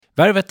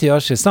Värvet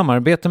görs i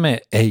samarbete med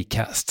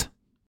Acast.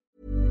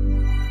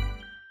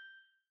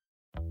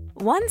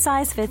 One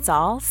size fits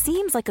all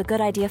seems like a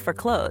good idea for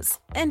clothes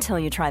until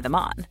you try them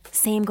on.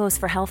 Same goes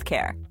for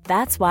healthcare.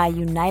 That's why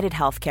United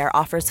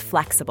Healthcare offers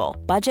flexible,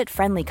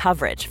 budget-friendly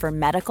coverage for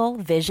medical,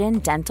 vision,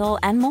 dental,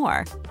 and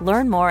more.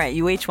 Learn more at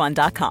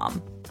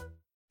uh1.com.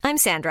 I'm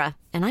Sandra,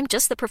 and I'm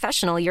just the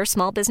professional your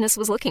small business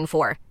was looking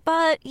for.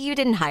 But you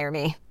didn't hire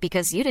me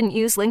because you didn't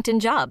use LinkedIn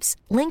Jobs.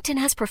 LinkedIn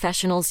has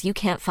professionals you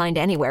can't find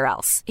anywhere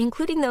else,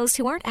 including those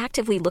who aren't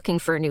actively looking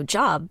for a new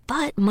job,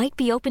 but might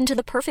be open to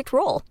the perfect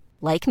role,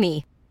 like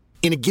me.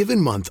 In a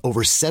given month,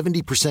 over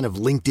 70%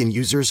 of LinkedIn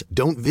users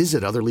don't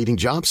visit other leading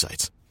job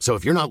sites. So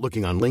if you're not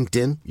looking on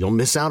LinkedIn, you'll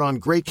miss out on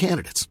great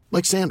candidates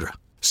like Sandra.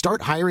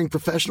 Start hiring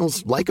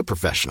professionals like a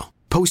professional.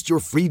 Post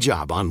your free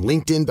job on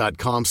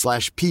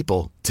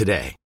linkedin.com/people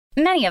today.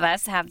 Many of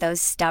us have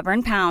those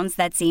stubborn pounds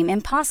that seem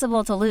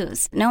impossible to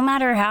lose, no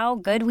matter how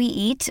good we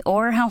eat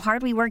or how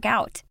hard we work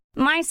out.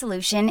 My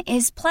solution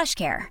is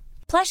PlushCare.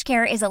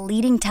 PlushCare is a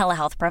leading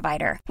telehealth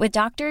provider with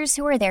doctors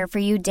who are there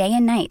for you day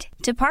and night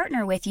to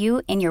partner with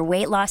you in your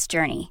weight loss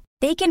journey.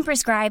 They can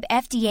prescribe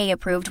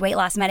FDA-approved weight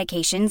loss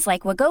medications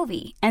like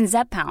Wegovy and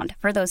Zepbound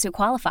for those who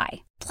qualify.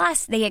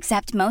 Plus, they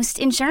accept most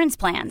insurance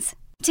plans.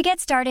 To get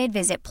started,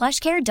 visit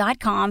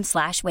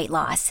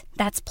plushcare.com/weightloss.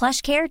 That's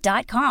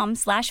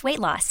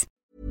plushcare.com/weightloss.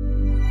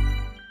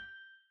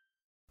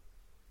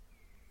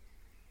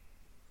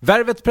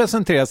 Värvet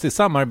presenteras i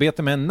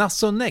samarbete med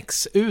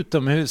Nasonex,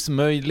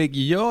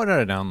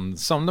 utomhusmöjliggöraren,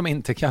 som de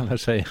inte kallar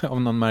sig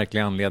av någon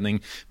märklig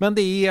anledning. Men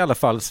det är i alla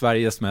fall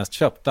Sveriges mest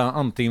köpta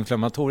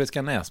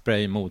antiinflammatoriska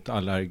nässpray mot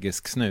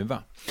allergisk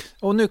snuva.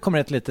 Och nu kommer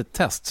ett litet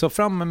test, så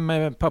fram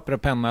med papper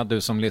och penna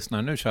du som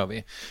lyssnar, nu kör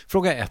vi.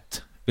 Fråga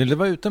 1. Vill du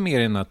vara ute mer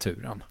i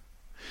naturen?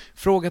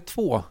 Fråga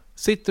 2.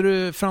 Sitter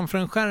du framför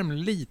en skärm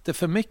lite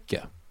för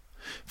mycket?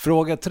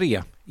 Fråga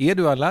 3. Är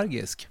du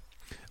allergisk?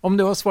 Om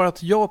du har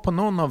svarat ja på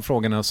någon av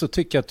frågorna så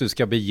tycker jag att du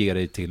ska bege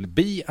dig till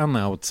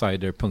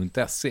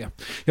beanoutsider.se.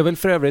 Jag vill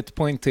för övrigt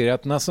poängtera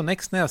att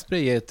Nasonex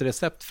nässpray är ett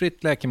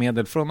receptfritt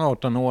läkemedel från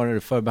 18 år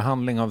för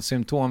behandling av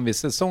symptom vid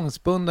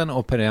säsongsbunden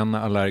och perenn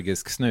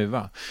allergisk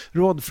snuva.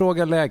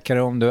 Rådfråga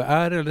läkare om du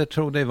är eller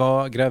tror dig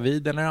vara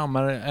gravid eller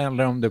ammar,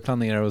 eller om du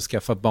planerar att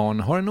skaffa barn,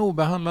 har en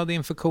obehandlad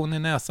infektion i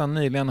näsan,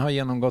 nyligen har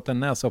genomgått en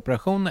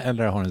näsoperation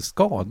eller har en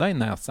skada i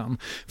näsan.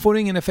 Får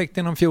ingen effekt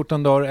inom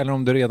 14 dagar eller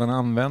om du redan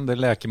använder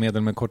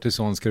läkemedel med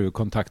kortison ska du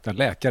kontakta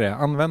läkare.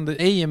 Använd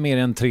ej mer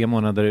än 3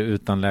 månader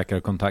utan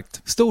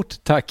läkarkontakt.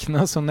 Stort tack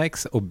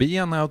Nasonex och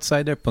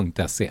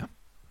beanoutsider.se.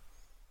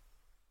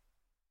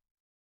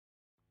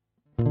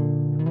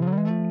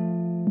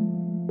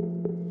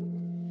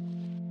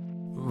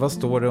 Vad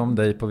står det om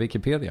dig på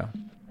Wikipedia?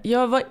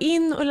 Jag var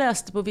in och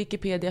läste på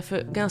Wikipedia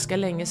för ganska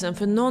länge sedan,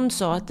 för någon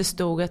sa att det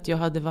stod att jag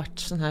hade varit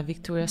sån här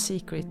Victoria's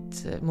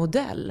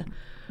Secret-modell.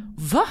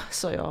 Va?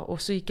 Sa jag,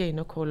 och så gick jag in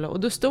och kollade och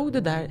då stod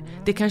det där,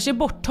 det kanske är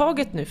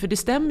borttaget nu för det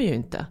stämmer ju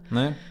inte.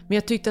 Nej. Men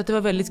jag tyckte att det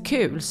var väldigt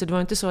kul, så det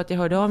var inte så att jag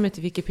hörde av mig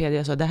till Wikipedia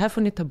och sa det här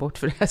får ni ta bort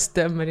för det här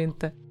stämmer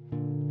inte.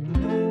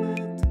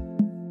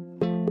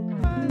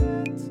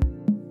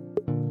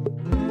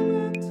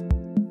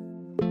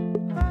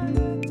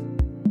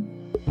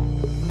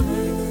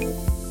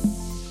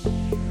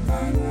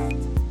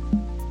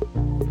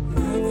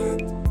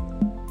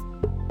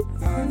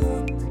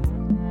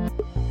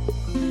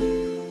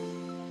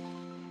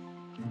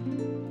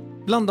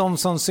 Bland de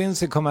som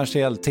syns i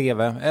kommersiell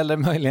tv eller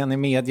möjligen i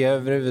media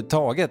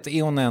överhuvudtaget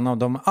är hon en av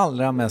de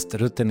allra mest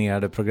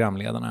rutinerade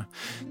programledarna.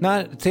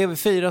 När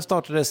TV4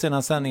 startade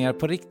sina sändningar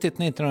på riktigt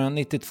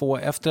 1992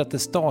 efter att det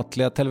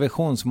statliga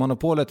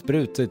televisionsmonopolet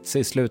brutits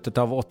i slutet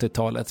av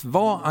 80-talet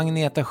var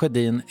Agneta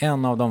Sjödin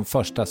en av de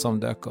första som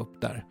dök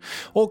upp där.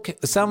 Och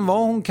sen var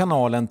hon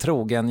kanalen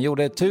trogen,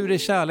 gjorde Tur i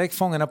kärlek,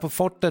 Fångarna på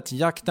fortet,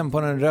 Jakten på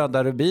den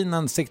röda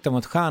rubinen, Sikta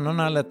mot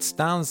stjärnorna, Let's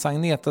Dance,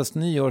 Agnetas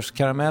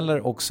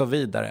nyårskarameller och så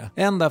vidare.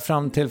 Ända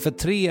fram till för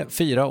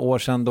 3-4 år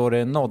sedan då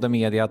det nådde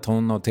media att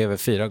hon och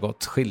TV4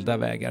 gått skilda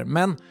vägar.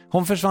 Men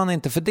hon försvann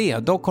inte för det.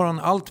 Dock har hon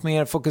allt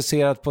mer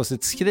fokuserat på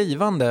sitt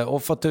skrivande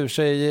och fått ur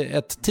sig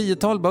ett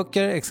 10-tal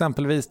böcker,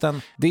 exempelvis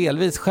den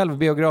delvis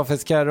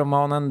självbiografiska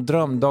romanen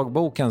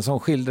Drömdagboken som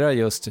skildrar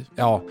just,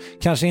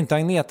 kanske inte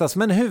Agnetas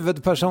men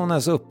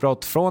huvudpersonens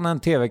uppbrott från en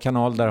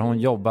tv-kanal där hon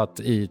jobbat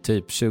i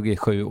typ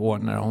 27 år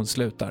när hon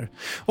slutar.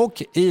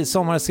 Och i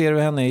sommar ser du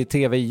henne i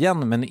tv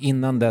igen, men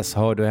innan dess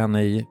hör du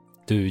henne i,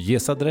 du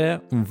gissade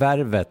det,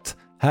 Värvet.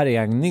 Här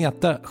är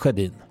Agneta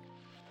Sjödin.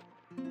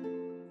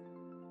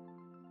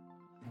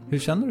 Hur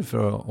känner du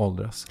för att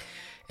åldras?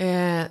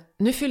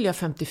 Nu fyller jag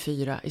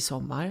 54 i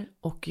sommar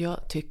och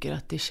jag tycker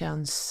att det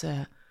känns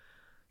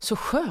så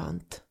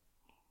skönt.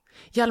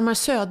 Hjalmar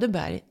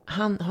Söderberg,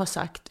 han har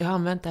sagt, jag har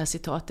använt det här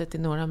citatet i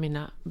några av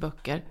mina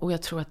böcker och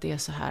jag tror att det är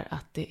så här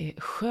att det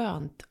är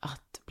skönt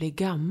att bli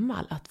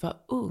gammal, att vara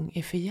ung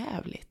är för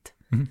jävligt,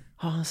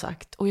 har han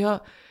sagt. Och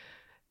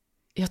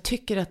jag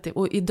tycker att det,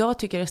 och idag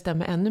tycker jag det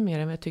stämmer ännu mer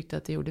än vad jag tyckte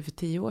att det gjorde för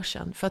 10 år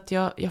sedan. För att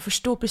jag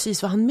förstår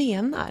precis vad han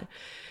menar.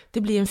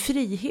 Det blir en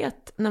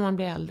frihet när man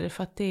blir äldre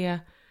för att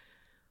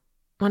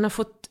man har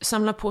fått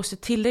samla på sig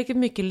tillräckligt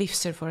mycket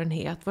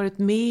livserfarenhet, varit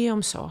med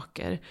om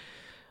saker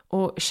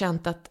och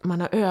känt att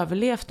man har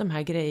överlevt de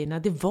här grejerna.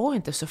 Det var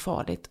inte så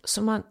farligt.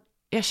 Så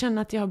jag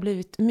känner att jag har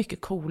blivit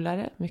mycket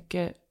coolare,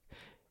 mycket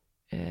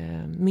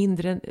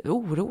mindre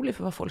orolig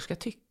för vad folk ska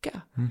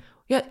tycka.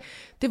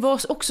 Det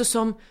var också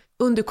som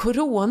under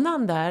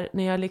coronan där,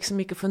 när jag liksom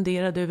gick och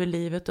funderade över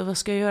livet och vad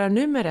ska jag göra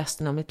nu med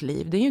resten av mitt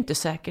liv. Det är ju inte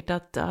säkert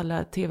att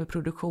alla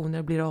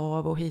tv-produktioner blir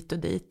av och hit och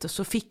dit. Och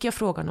så fick jag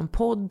frågan om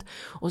podd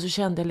och så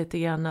kände jag lite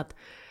grann att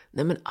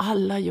nej, men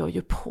alla gör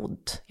ju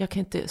podd.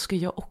 Ska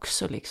jag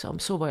också liksom?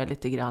 Så var jag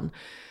lite grann.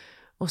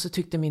 Och så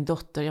tyckte min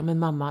dotter, ja men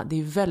mamma, det är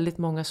ju väldigt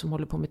många som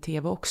håller på med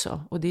tv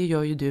också. Och det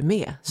gör ju du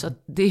med. Så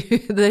att det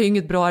är ju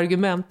inget bra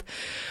argument.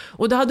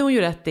 Och det hade hon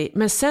ju rätt i.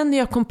 Men sen när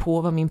jag kom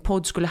på vad min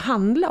podd skulle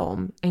handla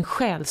om, en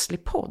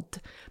själslig podd,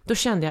 då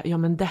kände jag, ja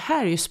men det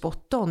här är ju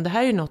spot on. Det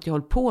här är ju något jag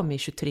hållit på med i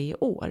 23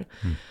 år.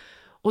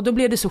 Och då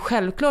blev det så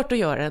självklart att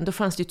göra den. Då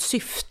fanns det ett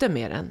syfte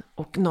med den.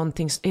 Och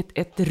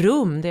ett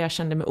rum där jag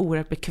kände mig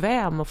oerhört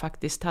bekväm och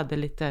faktiskt hade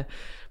lite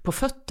på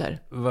fötter.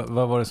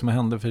 Vad var det som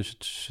hände för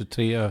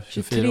 24 år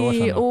sedan?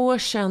 23 år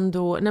sedan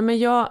då. Nej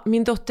men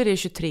min dotter är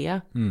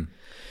 23.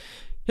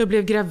 Jag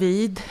blev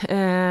gravid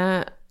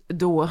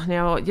då.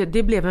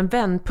 Det blev en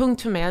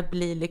vändpunkt för mig att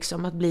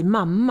bli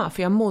mamma.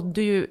 För jag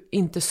mådde ju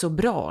inte så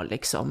bra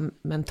liksom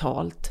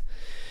mentalt.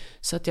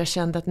 Så att jag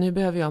kände att nu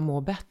behöver jag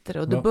må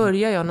bättre. Och då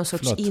började jag någon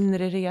sorts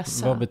inre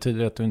resa. Vad betyder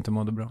det att du inte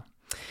mådde bra?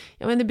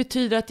 Ja, men det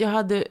betyder att jag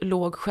hade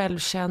låg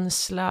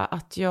självkänsla.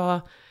 Att jag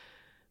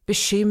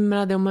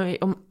bekymrade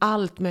om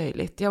allt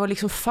möjligt. Jag var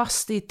liksom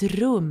fast i ett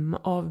rum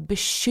av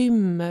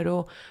bekymmer.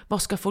 Och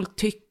vad ska folk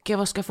tycka?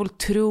 Vad ska folk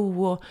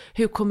tro? Och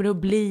hur kommer det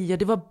att bli? Och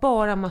det var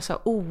bara en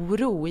massa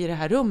oro i det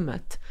här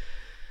rummet.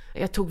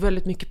 Jag tog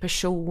väldigt mycket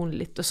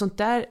personligt. Och sånt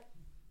där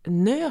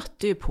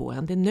nöter ju på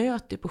en, det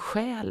nöter ju på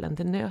själen,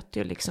 det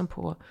nöter ju liksom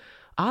på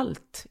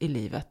allt i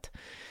livet,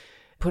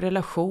 på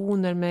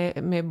relationer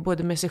med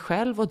både med sig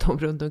själv och de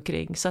runt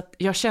omkring. Så att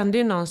jag kände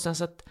ju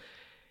någonstans att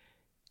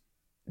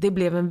det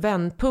blev en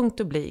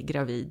vändpunkt att bli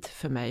gravid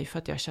för mig, för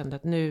att jag kände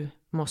att nu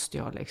måste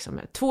jag liksom,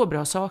 2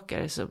 bra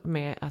saker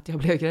med att jag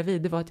blev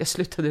gravid, det var att jag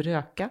slutade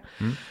röka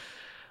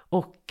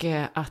och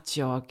att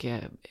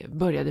jag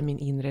började min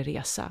inre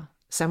resa.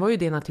 Sen var ju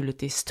det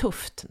naturligtvis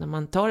tufft när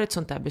man tar ett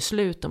sånt där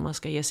beslut om man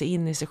ska ge sig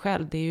in i sig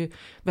själv. Det är ju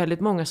väldigt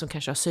många som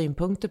kanske har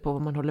synpunkter på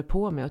vad man håller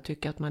på med och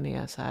tycker att man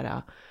är så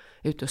här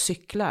ute och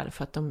cyklar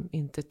för att de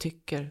inte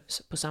tycker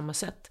på samma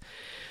sätt.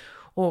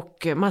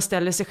 Och man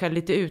ställer sig själv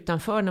lite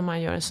utanför när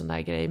man gör en sån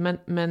där grej.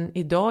 Men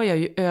idag är jag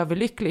ju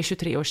överlycklig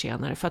 23 år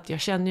senare, för att jag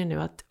känner ju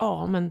nu att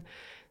men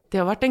det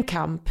har varit en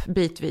kamp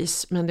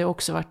bitvis, men det har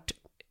också varit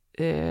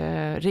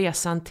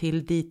resan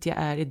till dit jag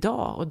är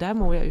idag, och där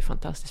mår jag ju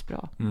fantastiskt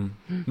bra.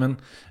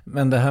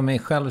 Men det här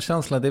med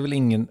självkänsla, det är väl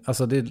ingen,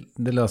 alltså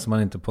det löser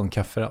man inte på en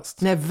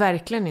kafferast? Nej,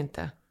 verkligen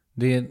inte.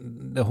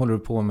 Det håller du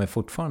på med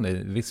fortfarande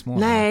i viss mån?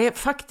 Nej,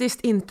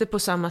 faktiskt inte på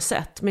samma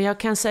sätt, men jag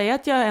kan säga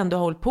att jag ändå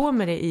har hållit på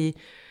med det i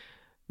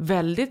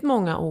väldigt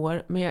många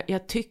år, men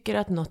jag tycker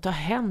att något har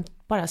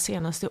hänt bara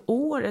senaste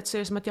året, så är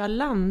det som att jag har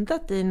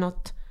landat i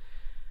något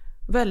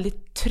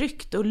väldigt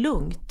tryggt och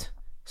lugnt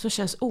som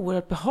känns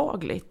oerhört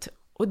behagligt.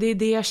 Och det är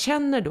det jag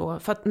känner då.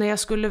 För att när jag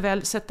skulle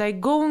väl sätta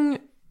igång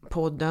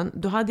podden,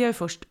 då hade jag ju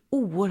först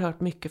oerhört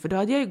mycket. För då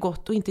hade jag ju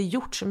gått och inte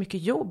gjort så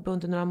mycket jobb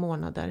under några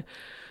månader.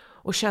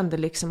 Och kände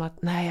liksom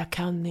att nej, jag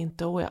kan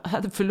inte. Och jag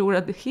hade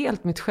förlorat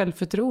helt mitt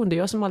självförtroende.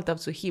 Jag som alltid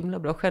haft så himla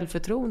bra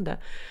självförtroende.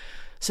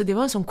 Så det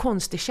var en sån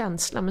konstig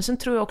känsla. Men sen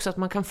tror jag också att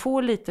man kan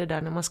få lite det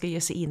där när man ska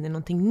ge sig in i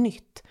någonting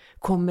nytt.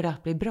 Kommer det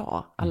att bli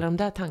bra? Alla de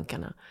där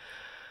tankarna.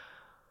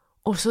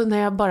 Och så när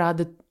jag bara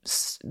hade,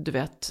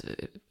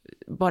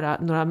 bara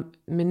några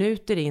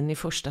minuter in i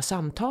första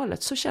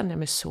samtalet, så kände jag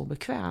mig så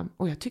bekväm.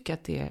 Och jag tycker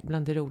att det är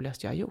bland det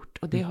roligaste jag har gjort.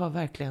 Och det har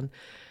verkligen,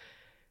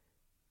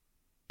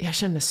 jag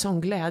känner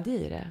sån glädje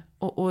i det.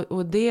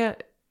 Och det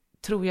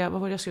tror jag,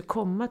 vad var det jag skulle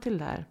komma till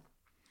där?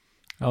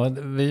 Ja,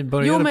 vi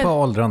började på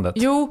åldrandet.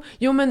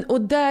 Jo, men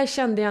och där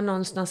kände jag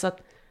någonstans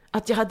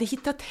att jag hade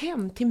hittat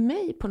hem till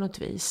mig på något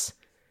vis.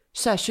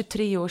 Så här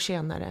 23 år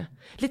senare.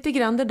 Lite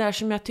grann det där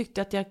som jag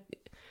tyckte att jag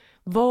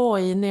var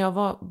i när jag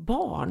var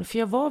barn. För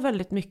jag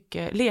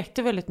var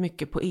lekte väldigt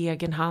mycket på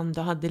egen hand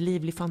och hade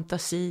livlig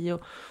fantasi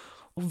och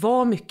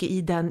var mycket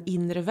i den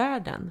inre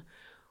världen.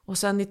 Och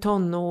sen i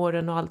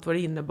tonåren och allt vad det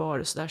innebar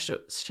och så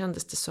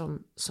kändes det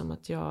som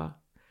att jag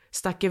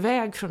stack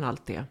iväg från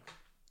allt det.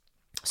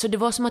 Så det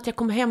var som att jag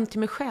kom hem till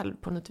mig själv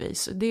på något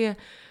vis. Och det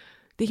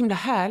är himla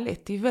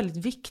härligt. Det är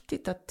väldigt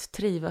viktigt att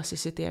trivas i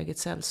sitt eget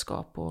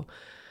sällskap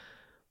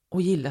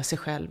och gilla sig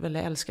själv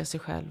eller älska sig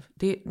själv.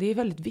 Det är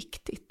väldigt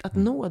viktigt att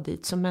nå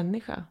dit som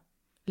människa.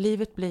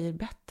 Livet blir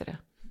bättre.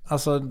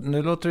 Alltså,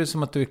 nu låter det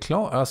som att du är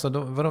klar. Alltså,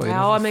 vadå,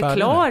 ja, men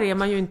klar är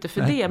man ju inte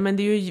för det. Men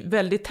det är ju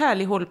väldigt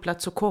härlig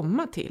hållplats att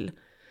komma till.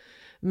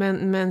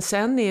 Men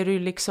sen är det ju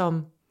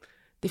liksom,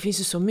 det finns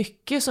ju så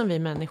mycket som vi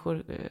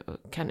människor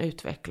kan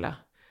utveckla.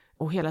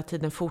 Och hela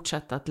tiden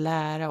fortsätta att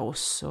lära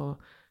oss.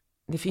 Och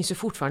det finns ju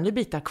fortfarande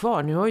bitar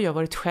kvar. Nu har jag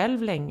varit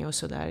själv länge och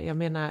sådär. Jag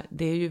menar,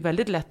 det är ju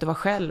väldigt lätt att vara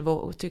själv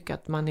och tycka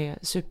att man är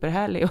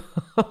superhärlig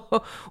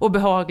och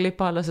behaglig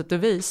på alla sätt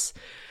och vis.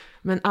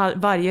 Men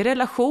varje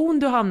relation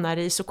du hamnar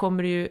i så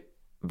kommer det ju,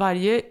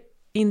 varje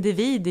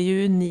individ är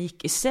ju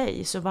unik i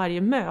sig. Så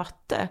varje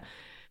möte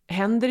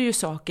händer ju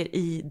saker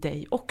i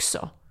dig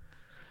också.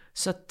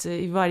 Så att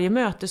i varje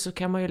möte så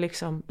kan man ju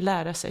liksom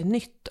lära sig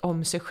nytt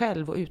om sig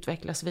själv och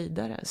utvecklas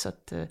vidare. Så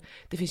att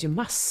det finns ju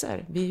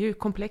massor. Vi är ju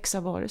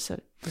komplexa varelser,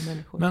 vi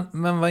människor.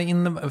 Men vad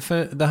innebär,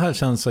 för det här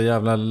känns så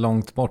jävla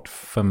långt bort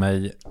för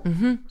mig.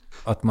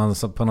 Att man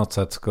så på något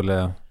sätt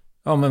skulle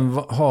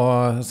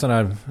ha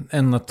sådär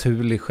en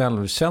naturlig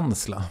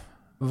självkänsla.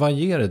 Vad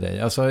ger det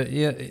dig? Alltså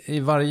i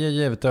varje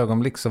givet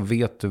ögonblick så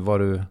vet du vad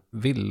du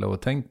vill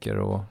och tänker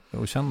och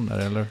känner,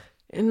 eller?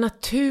 En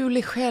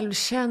naturlig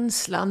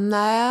självkänsla?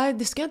 Nej,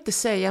 det ska jag inte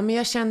säga. Men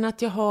jag känner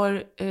att jag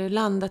har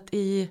landat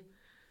i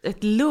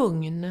ett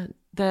lugn.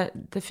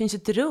 Det finns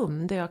ett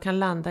rum där jag kan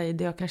landa i,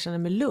 där jag kan känna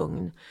mig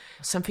lugn.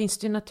 Sen finns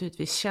det ju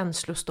naturligtvis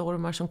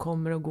känslostormar som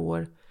kommer och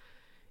går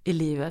i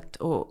livet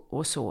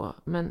och så.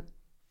 Men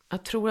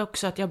jag tror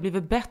också att jag har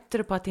blivit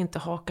bättre på att inte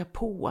haka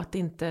på.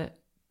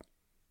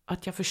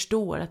 Att jag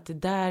förstår att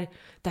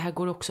det här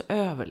går också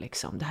över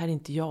liksom. Det här är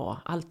inte jag.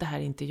 Allt det här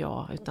är inte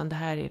jag. Utan det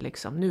här är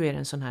liksom, nu är det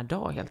en sån här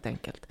dag helt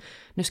enkelt.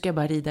 Nu ska jag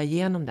bara rida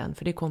igenom den.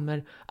 För det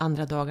kommer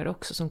andra dagar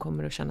också som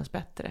kommer att kännas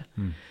bättre.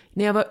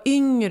 När jag var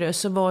yngre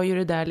så var ju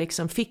det där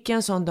liksom, fick jag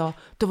en sån dag,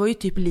 då var ju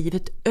typ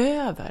livet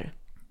över.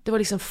 Det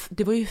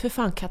var ju för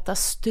fan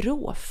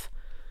katastrof.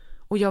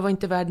 Och jag var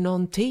inte värd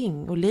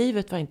någonting. Och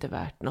livet var inte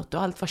värt något.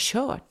 Och allt var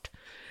kört.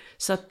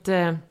 Så att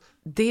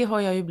det har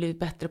jag ju blivit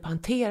bättre på att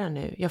hantera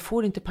nu. Jag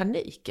får inte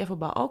panik. Jag får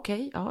bara,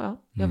 okej,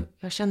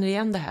 jag känner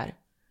igen det här.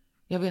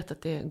 Jag vet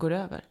att det går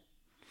över.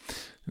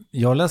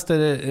 Jag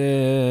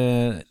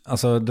läste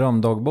alltså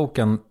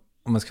Drömdagboken.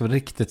 Om jag ska vara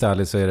riktigt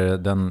ärlig så är det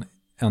den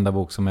enda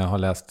bok som jag har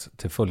läst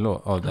till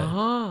fullo av dig.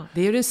 Aha,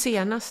 det är ju den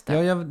senaste.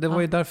 Ja, det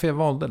var ju därför jag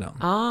valde den.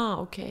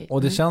 Okej.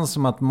 Och det känns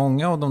som att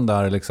många av de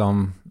där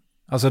liksom,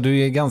 alltså du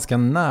är ganska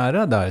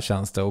nära där,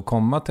 känns det, att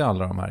komma till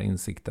alla de här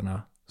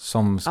insikterna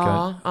som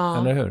ska,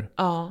 eller hur?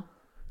 Ja.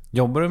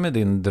 Jobbar du med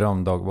din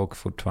drömdagbok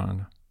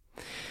fortfarande?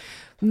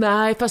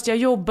 Nej, fast jag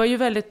jobbar ju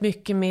väldigt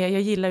mycket med,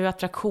 jag gillar ju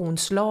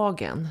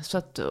attraktionslagen. Så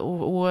att,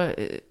 och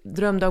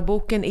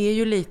drömdagboken är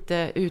ju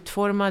lite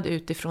utformad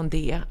utifrån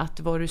det. Att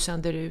vad du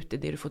sänder ut är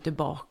det du får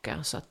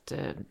tillbaka. Så att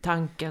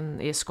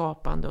tanken är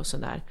skapande och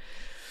sådär.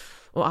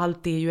 Och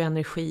allt är ju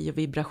energi och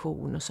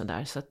vibration och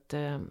sådär. Så att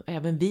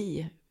även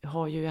vi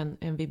har ju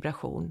en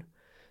vibration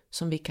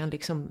som vi kan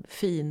liksom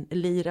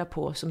finlira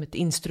på som ett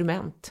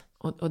instrument.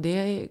 Och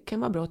det kan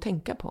vara bra att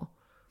tänka på.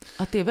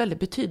 Att det är väldigt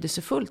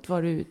betydelsefullt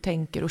vad du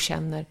tänker och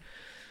känner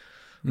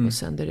och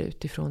sänder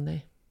ut ifrån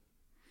dig.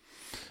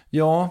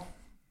 Ja,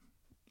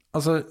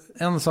 alltså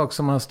en sak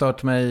som har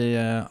stört mig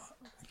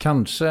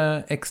kanske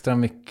extra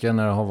mycket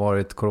när det har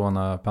varit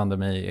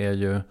coronapandemi är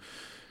ju,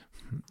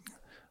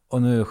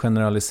 och nu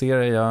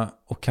generaliserar jag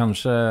och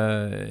kanske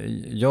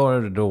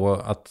gör då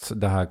att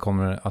det här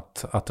kommer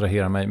att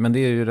attrahera mig, men det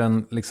är ju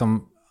den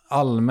liksom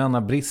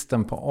allmänna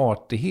bristen på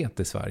artighet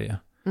i Sverige.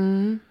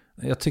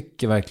 Jag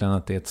tycker verkligen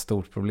att det är ett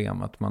stort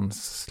problem att man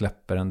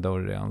släpper en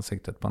dörr i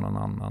ansiktet på någon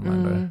annan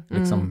eller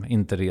liksom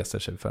inte reser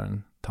sig för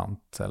en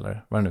tant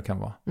eller vad det nu kan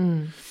vara.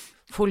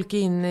 Folk är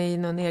inne i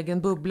någon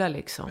egen bubbla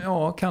liksom.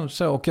 Ja,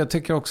 kanske. Och jag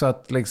tycker också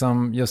att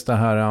liksom just det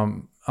här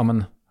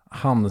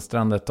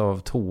hamstrandet av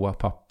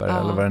toapapper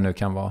eller vad det nu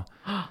kan vara.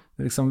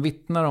 Det liksom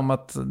vittnar om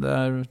att det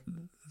är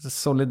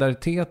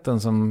solidariteten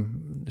som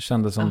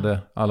kändes som det i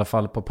alla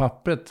fall på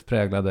pappret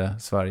präglade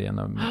Sverige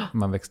när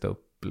man växte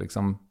upp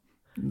liksom.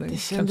 Det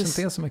kanske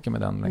inte är så mycket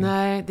med den längre.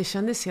 Nej, det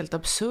kändes helt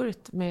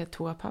absurt med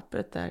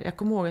toapappret där. Jag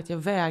kommer ihåg att jag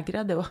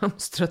vägrade att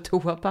hamstra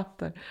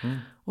toapapper.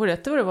 Och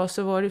rätt vad det var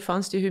så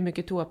fanns det ju hur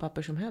mycket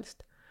toapapper som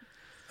helst.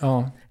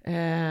 Ja.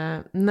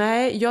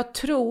 Nej, jag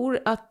tror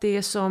att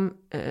det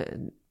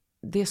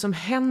som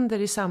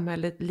händer i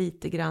samhället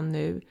lite grann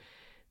nu,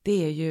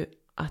 det är ju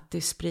att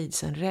det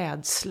sprids en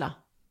rädsla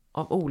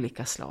av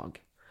olika slag.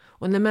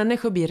 Och när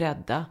människor blir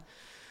rädda,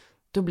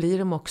 då blir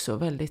de också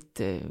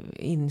väldigt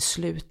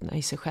inslutna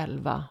i sig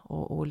själva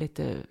och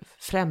lite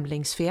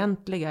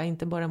främlingsfientliga,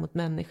 inte bara mot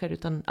människor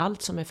utan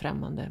allt som är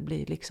främmande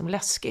blir liksom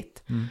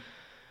läskigt.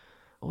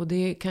 Och det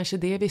är kanske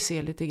det vi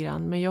ser lite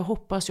grann, men jag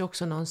hoppas ju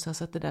också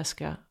någonstans att det där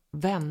ska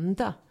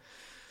vända.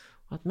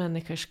 Och att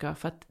människor ska,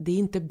 för att det är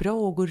inte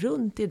bra att gå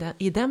runt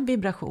i den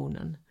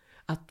vibrationen,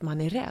 att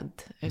man är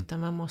rädd, utan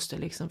man måste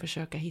liksom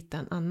försöka hitta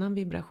en annan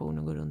vibration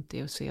och gå runt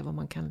i och se vad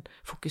man kan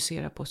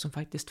fokusera på som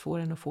faktiskt får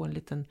en att få en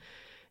liten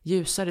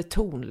ljusare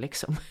ton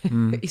liksom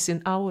i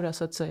sin aura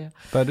så att säga.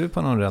 Bär du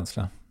på någon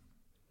rädsla?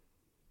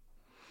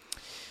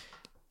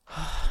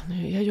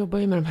 Jag jobbar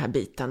ju med de här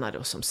bitarna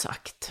då som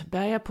sagt.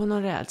 Bär jag på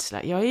någon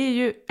rädsla? Jag är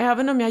ju,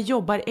 även om jag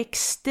jobbar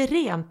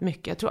extremt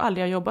mycket, jag tror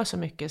aldrig jag jobbar så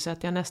mycket så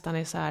att jag nästan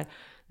är så här,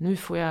 nu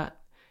får jag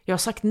har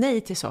sagt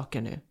nej till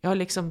saker nu. Jag har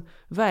liksom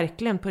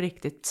verkligen på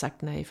riktigt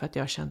sagt nej för att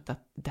jag har känt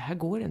att det här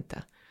går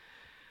inte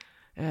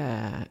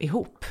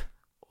ihop.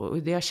 Och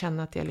det jag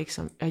känner att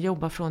jag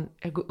jobbar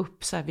jag går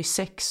upp så här vid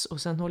 6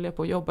 och sen håller jag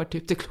på och jobbar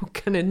typ till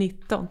klockan är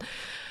 19.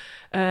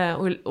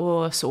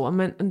 Och så,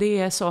 men det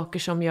är saker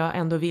som jag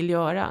ändå vill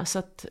göra. Så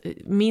att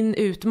min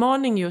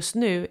utmaning just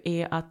nu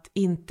är att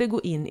inte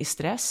gå in i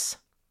stress.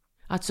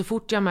 Att så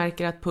fort jag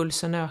märker att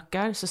pulsen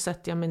ökar så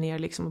sätter jag mig ner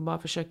liksom och bara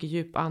försöker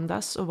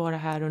djupandas och vara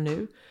här och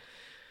nu.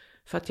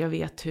 För att jag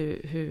vet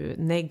hur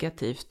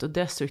negativt och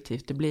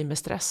destruktivt det blir med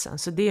stressen.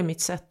 Så det är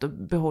mitt sätt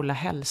att behålla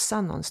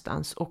hälsan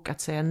någonstans. Och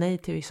att säga nej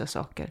till vissa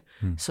saker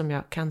som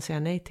jag kan säga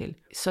nej till.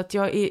 Så att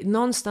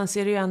någonstans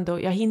är det ju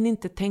ändå, jag hinner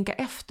inte tänka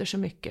efter så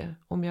mycket.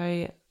 Om jag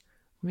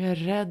är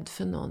rädd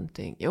för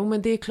någonting. Jo,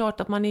 men det är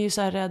klart att man är ju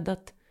så här rädd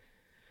att...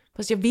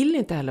 Fast jag vill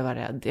inte heller vara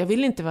rädd. Jag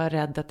vill inte vara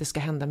rädd att det ska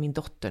hända min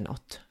dotter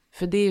något.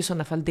 För det är ju i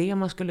sådana fall det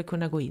man skulle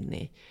kunna gå in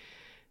i.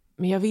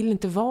 Men jag vill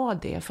inte vara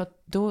det, för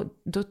att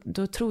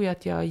då tror jag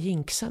att jag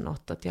jinxar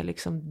något. Att jag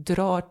liksom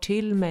drar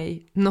till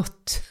mig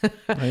något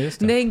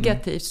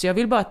negativt. Så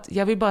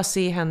jag vill bara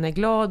se henne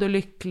glad och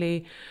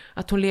lycklig.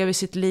 Att hon lever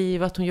sitt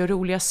liv, att hon gör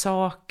roliga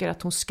saker,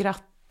 att hon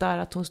skrattar,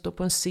 att hon står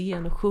på en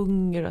scen och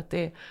sjunger. Att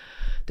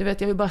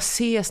jag vill bara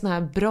se såna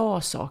här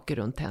bra saker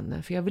runt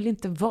henne. För jag vill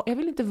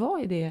inte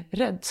vara i det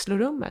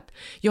rädslorummet.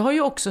 Jag har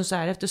ju också så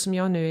här, eftersom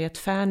jag nu är ett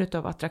fan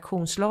av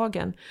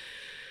attraktionslagen...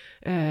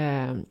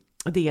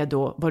 det är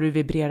då vad du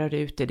vibrerar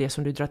ut är det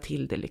som du drar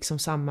till det, liksom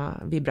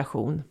samma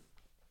vibration.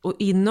 Och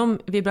inom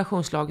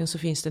vibrationslagen så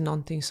finns det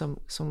någonting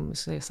som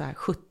säger så här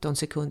 17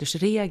 sekunders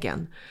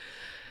regeln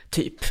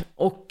typ.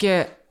 Och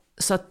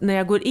så att när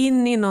jag går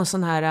in i någon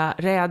sån här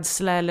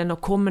rädsla eller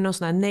kommer någon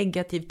sån här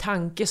negativ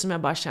tanke som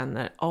jag bara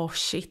känner,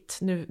 shit,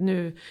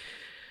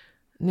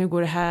 nu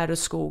går det här åt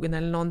skogen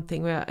eller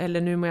någonting,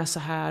 eller nu mår jag så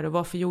här, och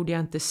varför gjorde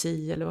jag inte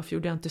si, eller varför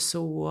gjorde jag inte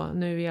så,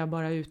 nu är jag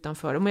bara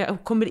utanför. Om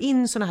jag kommer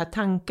in såna här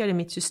tankar i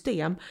mitt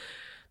system,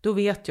 då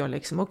vet jag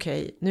liksom,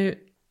 okej,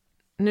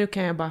 nu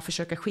kan jag bara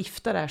försöka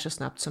skifta det här så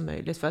snabbt som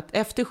möjligt, för att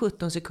efter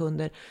 17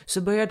 sekunder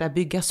så börjar det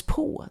byggas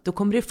på, då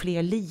kommer det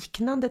fler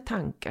liknande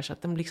tankar så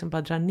att de liksom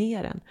bara drar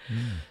ner en.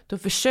 Då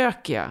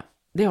försöker jag,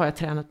 det har jag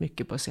tränat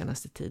mycket på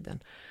senaste tiden,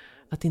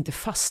 att inte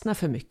fastna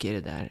för mycket i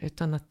det där,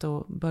 utan att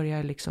då börja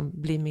jag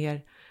liksom bli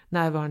mer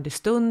närvarande i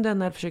stunden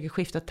när jag försöker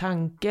skifta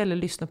tanke eller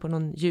lyssna på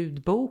någon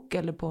ljudbok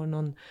eller på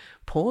någon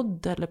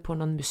podd eller på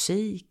någon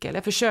musik. Eller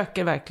jag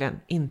försöker verkligen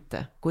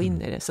inte gå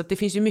in i det. Så att det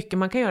finns ju mycket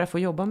man kan göra för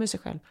att jobba med sig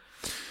själv.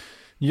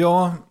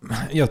 Ja,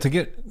 jag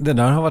tycker det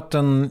där har varit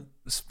en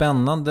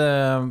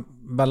spännande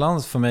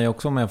balans för mig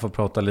också, om jag får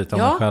prata lite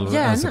om mig själv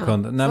en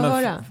sekund.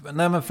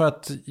 Nej, men för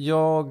att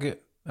jag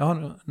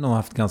har nog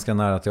haft ganska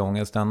nära till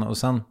ångesten, och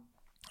sen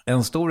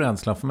en stor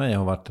rädsla för mig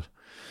har varit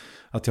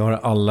att jag har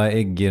alla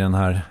ägg i den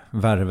här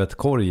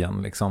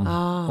värvetkorgen liksom.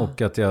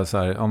 Och att jag så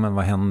här, men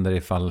vad händer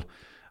ifall,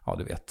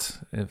 du vet,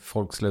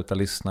 folk slutar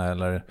lyssna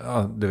eller,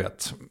 du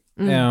vet.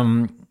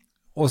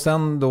 Och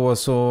sen då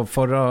så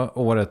förra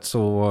året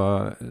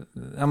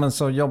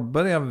så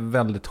jobbade jag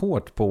väldigt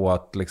hårt på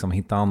att liksom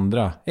hitta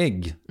andra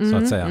ägg så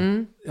att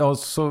säga. Ja,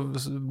 så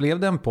blev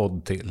det en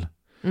podd till.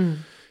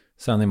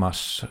 Sen i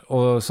mars.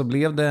 Och så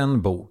blev det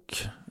en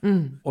bok.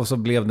 Och så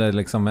blev det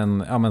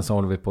liksom så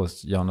håller vi på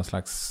att göra någon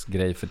slags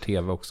grej för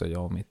tv också,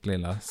 jag och mitt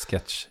lilla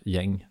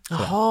sketchgäng.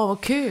 Jaha,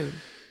 vad kul.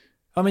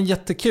 Ja, men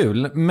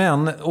jättekul.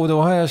 Och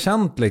då har jag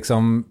känt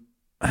liksom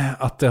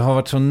att det har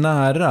varit så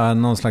nära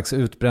någon slags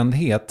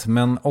utbrändhet,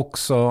 men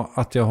också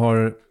att jag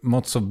har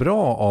mått så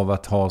bra av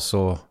att ha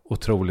så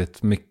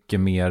otroligt mycket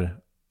mer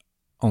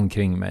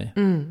omkring mig.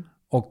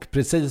 Och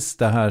precis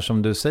det här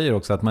som du säger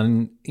också, att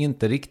man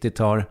inte riktigt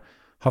har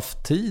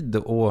haft tid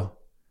och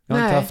jag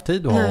har inte haft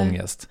tid att ha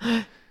ångest,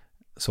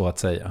 så att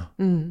säga.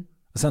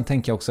 Och sen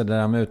tänker jag också det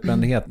där med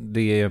utbrändhet,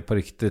 det är på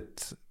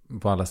riktigt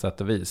på alla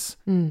sätt och vis.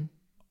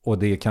 Och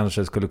det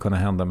kanske skulle kunna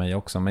hända mig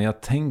också, men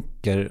jag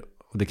tänker,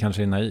 och det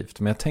kanske är naivt,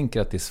 men jag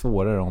tänker att det är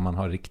svårare om man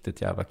har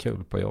riktigt jävla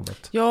kul på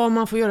jobbet. Ja,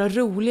 man får göra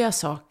roliga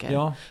saker.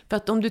 Ja. För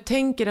att om du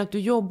tänker att du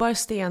jobbar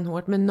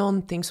stenhårt med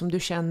någonting som du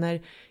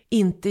känner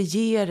inte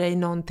ger dig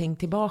någonting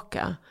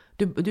tillbaka.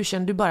 Du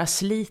känner du bara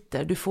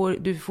sliter.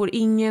 Du får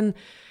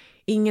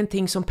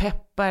ingenting som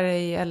peppar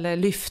dig eller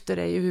lyfter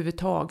dig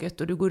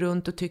överhuvudtaget, och du går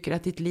runt och tycker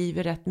att ditt liv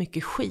är rätt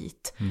mycket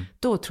skit.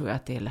 Då tror jag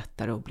att det är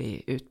lättare att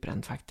bli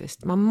utbränd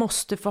faktiskt. Man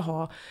måste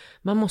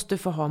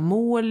få ha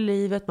mål i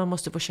livet, man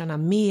måste få känna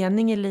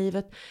mening i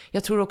livet.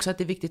 Jag tror också att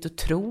det är viktigt att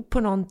tro på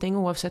någonting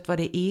oavsett vad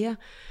det är.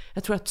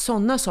 Jag tror att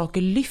sådana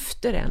saker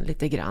lyfter en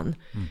lite grann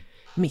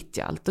mitt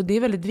i allt, och det är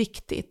väldigt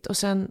viktigt. Och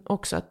sen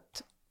också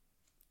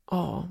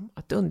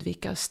att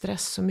undvika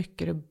stress så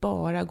mycket det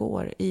bara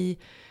går i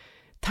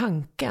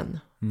tanken.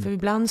 För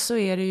ibland så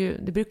är det ju,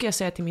 det brukar jag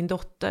säga till min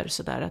dotter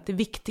sådär, att det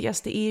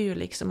viktigaste är ju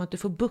liksom att du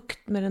får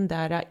bukt med den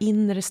där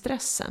inre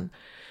stressen.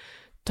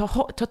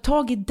 Ta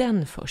tag i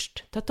den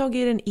först. Ta tag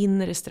i den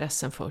inre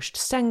stressen först.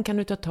 Sen kan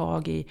du ta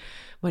tag i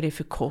vad det är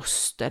för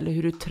kost eller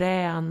hur du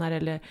tränar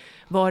eller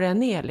vad det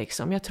än är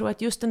liksom. Jag tror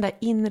att just den där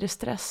inre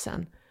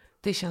stressen,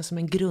 det känns som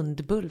en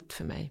grundbult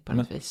för mig på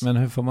något vis. Men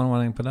hur får man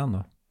ordning på den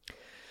då?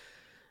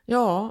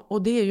 Ja,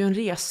 och det är ju en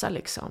resa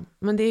liksom.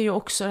 Men det är ju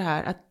också det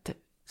här att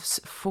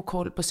få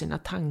koll på sina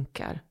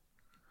tankar.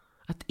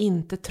 Att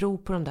inte tro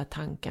på de där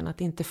tankarna.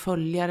 Att inte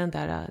följa den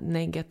där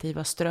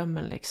negativa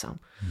strömmen liksom.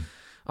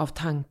 Av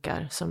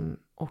tankar.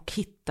 Och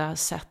hitta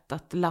sätt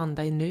att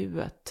landa i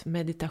nuet.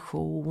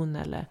 Meditation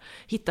eller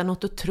hitta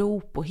något att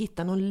tro på.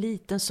 Hitta någon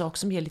liten sak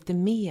som ger lite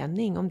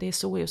mening. Om det är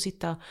så att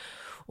sitta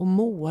och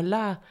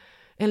måla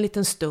en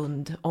liten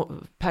stund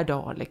per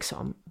dag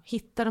liksom.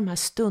 Hitta de här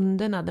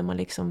stunderna där man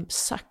liksom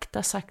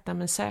sakta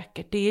men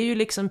säkert. Det är ju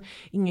liksom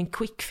ingen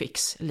quick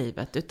fix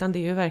livet. Utan det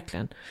är ju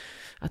verkligen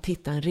att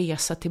hitta en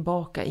resa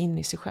tillbaka in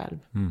i sig själv.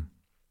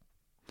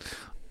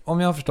 Om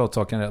jag har förstått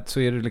saken rätt så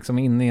är du liksom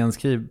inne i en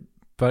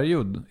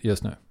skrivperiod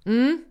just nu.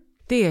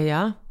 Det är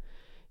jag.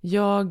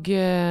 Jag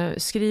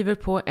skriver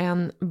på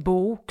en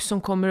bok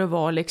som kommer att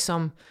vara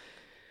liksom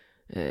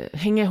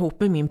hänga ihop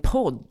med min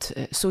podd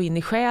så in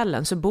i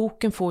själen. Så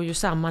boken får ju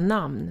samma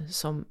namn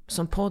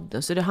som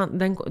podden. Så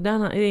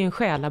den är en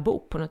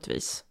själabok på något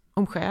vis.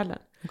 Om själen.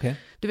 Okay.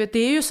 Du vet, det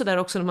är ju sådär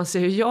också när man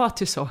säger ja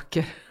till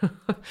saker.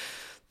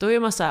 Då är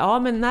man så här,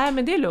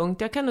 men det är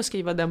lugnt, jag kan nog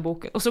skriva den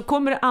boken. Och så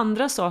kommer det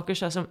andra saker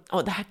så här som,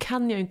 det här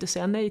kan jag ju inte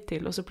säga nej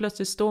till. Och så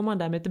plötsligt står man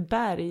där med ett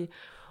berg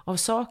av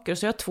saker.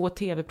 Så jag har 2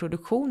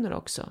 tv-produktioner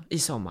också i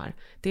sommar.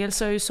 Dels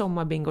har jag ju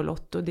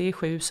sommarbingolotto, det är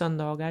 7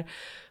 söndagar.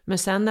 Men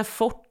sen när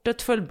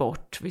fortet föll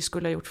bort, vi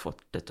skulle ha gjort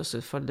fortet och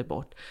så föll det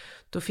bort.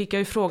 Då fick jag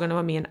ju frågan att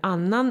vara med i en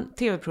annan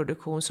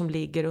tv-produktion som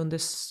ligger under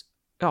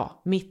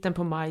mitten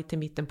på maj till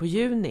mitten på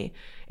juni,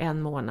 1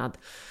 månad.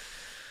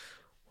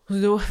 Och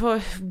då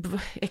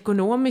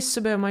ekonomiskt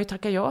så behöver man ju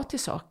tacka ja till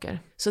saker.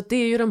 Så det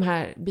är ju de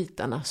här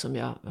bitarna som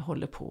jag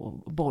håller på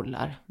och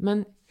bollar.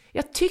 Men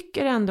jag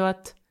tycker ändå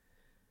att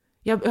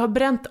jag har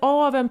bränt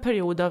av en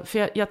period av,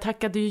 för jag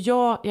tackade ju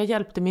ja, jag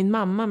hjälpte min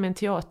mamma med en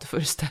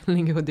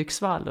teaterföreställning i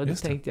Hudiksvall. Och då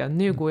tänkte jag,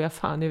 nu går jag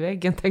fan i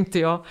väggen, tänkte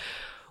jag.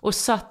 Och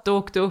satt och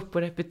åkte upp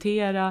och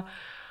repetera.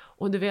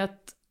 Och du vet,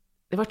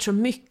 det var så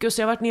mycket. Och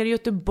så jag har varit nere i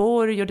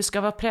Göteborg och det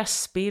ska vara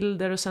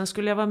pressbilder. Och sen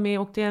skulle jag vara med,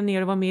 åkte jag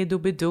ner och var med i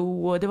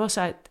Doobidoo. Och det var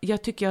så här,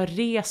 jag tycker jag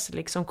res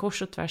liksom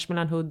kors och tvärs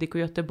mellan Hudik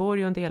och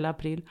Göteborg under hela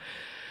april.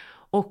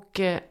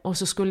 Och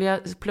så skulle jag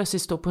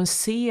plötsligt stå på en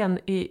scen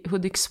i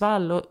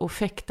Hudiksvall och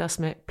fäktas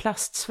med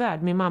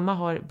plastsvärd. Min mamma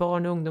har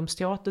barn- och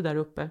ungdomsteater där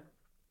uppe.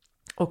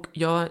 Och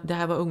det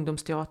här var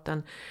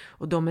ungdomsteatern.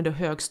 Och de är då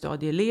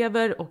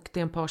högstadieelever. Och det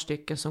är en par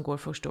stycken som går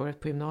första året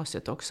på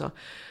gymnasiet också.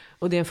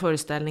 Och det är en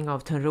föreställning av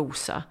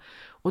Törnrosa.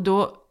 Och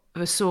då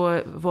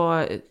så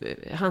var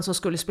han som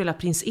skulle spela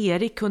prins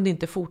Erik kunde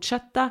inte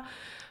fortsätta.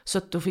 Så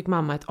att då fick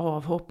mamma ett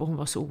avhopp och hon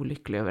var så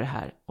olycklig över det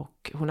här.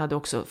 Och hon hade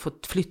också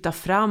fått flytta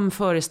fram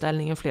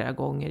föreställningen flera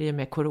gånger i och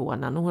med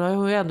coronan. Och hon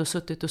har ju ändå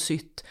suttit och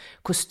sytt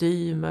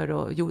kostymer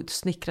och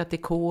snickrat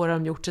dekor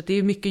och gjort. Så det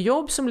är mycket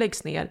jobb som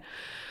läggs ner.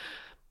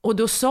 Och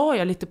då sa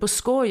jag lite på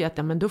skoj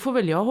att men då får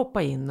väl jag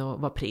hoppa in och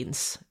vara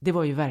prins. Det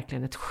var ju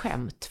verkligen ett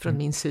skämt från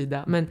min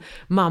sida. Men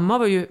mamma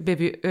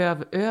blev ju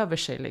över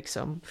sig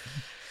liksom.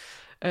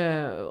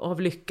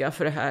 Av lycka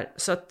för det här.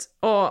 Så att,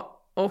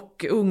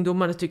 och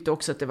ungdomarna tyckte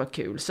också att det var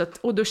kul. Så att,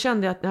 och då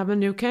kände jag att men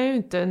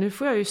nu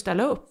får jag ju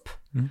ställa upp.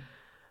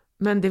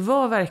 Men det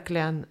var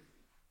verkligen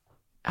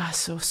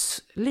alltså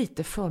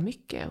lite för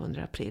mycket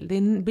under april.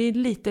 Det blir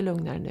lite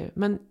lugnare nu.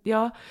 Men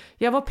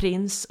jag var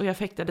prins och jag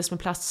fäktades med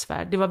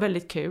plastsvärd. Det var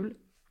väldigt kul.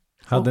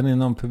 Hade ni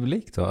någon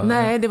publik då?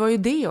 Nej, det var ju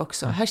det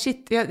också. Här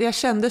jag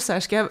kände så här,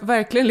 ska jag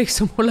verkligen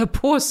liksom hålla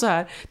på så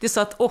här? Det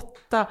satt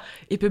 8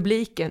 i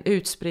publiken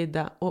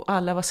utspridda och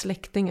alla var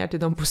släktingar till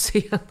dem på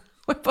scen.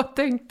 Och jag bara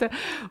tänkte,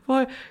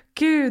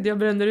 gud, jag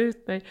bränner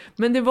ut mig.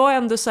 Men det var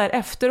ändå så här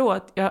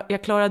efteråt,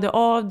 jag klarade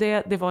av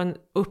det. Det var en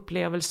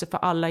upplevelse för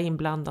alla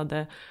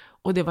inblandade.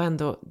 Och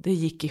det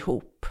gick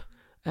ihop.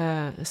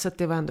 Så att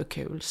det var ändå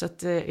kul. Så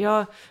att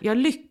jag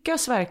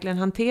lyckas verkligen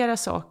hantera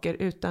saker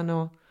utan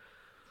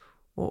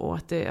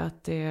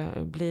att det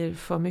blir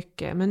för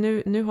mycket. Men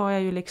nu har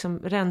jag ju liksom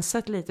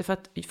rensat lite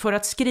för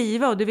att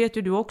skriva. Och det vet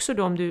ju du också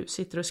då om du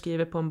sitter och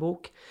skriver på en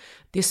bok.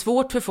 Det är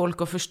svårt för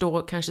folk att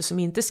förstå kanske som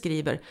inte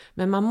skriver.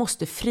 Men man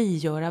måste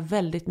frigöra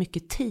väldigt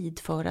mycket tid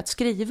för att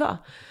skriva.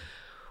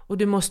 Och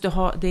du måste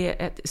ha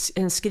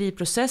en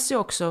skrivprocess är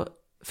också.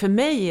 För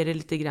mig är det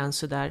lite grann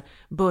så där.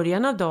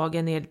 Början av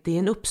dagen det är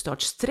en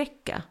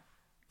uppstartsträcka.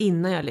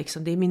 Innan jag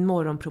liksom, det är min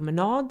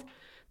morgonpromenad.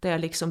 Där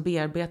jag liksom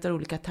bearbetar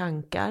olika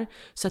tankar.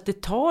 Så att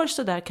det tar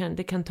så där,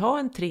 det kan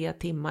ta 3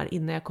 timmar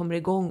innan jag kommer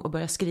igång och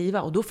börjar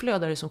skriva. Och då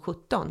flödar det som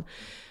 17.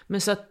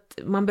 Men så att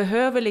man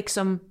behöver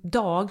liksom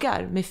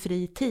dagar med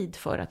fri tid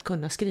för att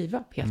kunna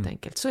skriva helt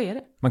enkelt. Så är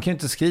det. Man kan ju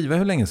inte skriva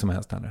hur länge som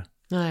helst heller.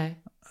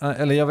 Nej.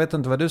 Eller jag vet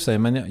inte vad du säger,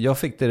 men jag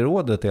fick det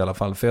rådet i alla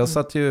fall. För jag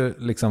satt ju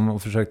liksom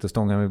och försökte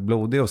stånga mig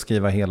blodig och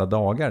skriva hela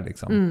dagar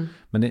liksom.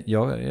 Men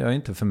jag är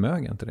inte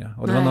förmögen till det.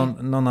 Och det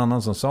var någon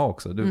annan som sa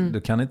också,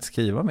 du kan inte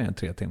skriva mer än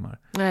 3 timmar.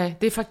 Nej,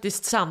 det är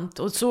faktiskt sant.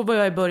 Och så var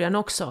jag i början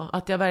också.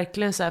 Att jag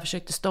verkligen så här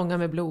försökte stånga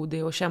mig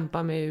blodig och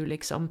kämpa mig ur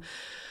liksom.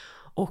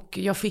 Och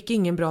jag fick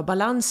ingen bra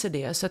balans i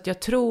det. Så att jag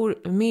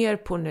tror mer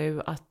på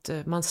nu att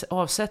man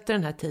avsätter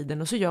den här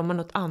tiden och så gör man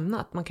något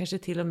annat. Man kanske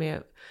till och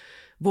med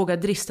våga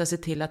drista sig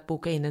till att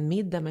boka in en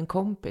middag med en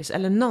kompis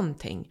eller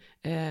någonting.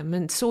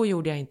 Men så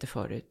gjorde jag inte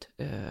förut.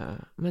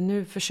 Men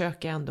nu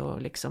försöker jag ändå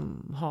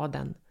liksom ha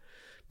den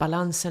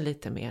balansen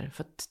lite mer.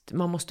 För att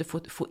man måste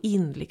få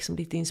in liksom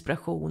lite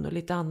inspiration och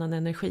lite annan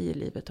energi i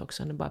livet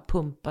också än att bara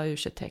pumpa ur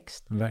sig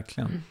text.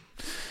 Verkligen.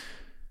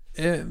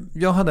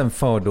 Jag hade en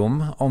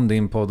fördom om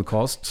din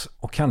podcast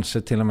och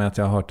kanske till och med att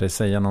jag har hört dig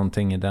säga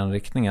någonting i den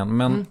riktningen.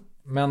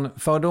 Men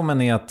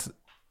fördomen är att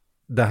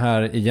det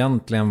här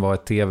egentligen var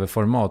ett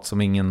tv-format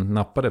som ingen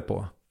nappade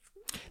på.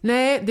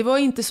 Nej, det var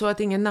inte så att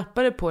ingen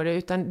nappade på det,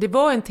 utan det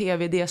var en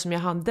tv-idé som jag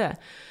hade.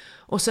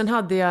 Och sen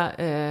hade jag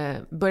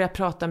börjat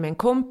prata med en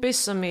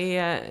kompis som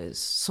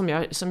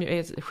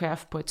är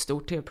chef på ett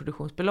stort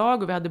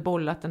tv-produktionsbolag, och vi hade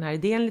bollat den här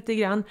idén lite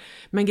grann.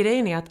 Men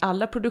grejen är att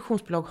alla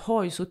produktionsbolag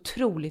har ju så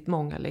otroligt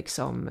många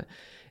liksom,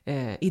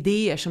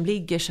 idéer som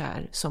ligger så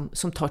här,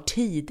 som tar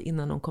tid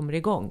innan de kommer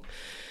igång.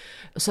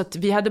 Så att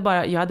jag hade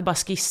bara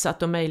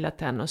skissat och mejlat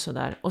den och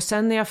sådär. Och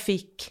sen när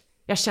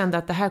jag kände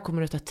att det här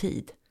kommer att ta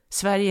tid.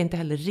 Sverige är inte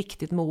heller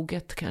riktigt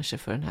moget kanske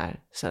för den här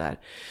sådär.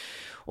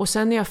 Och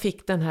sen när jag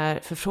fick den här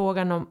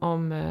förfrågan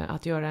om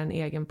att göra en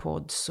egen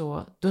podd,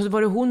 då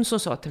var det hon som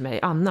sa till mig,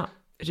 Anna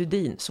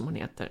Rudin som hon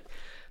heter.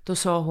 Då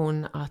sa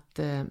hon att,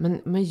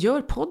 men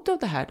gör podd av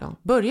det här då.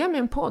 Börja med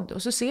en podd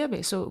och så ser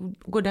vi, så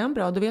går den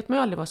bra. Då vet man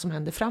ju aldrig vad som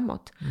händer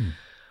framåt.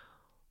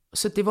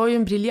 Så det var ju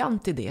en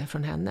briljant idé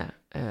från henne.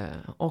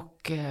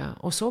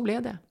 Och så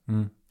blev det.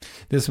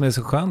 Det som är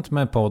så skönt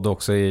med podd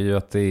också är ju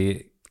att det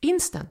är...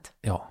 instant.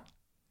 Ja.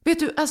 Vet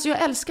du, alltså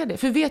jag älskar det.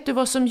 För vet du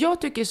vad som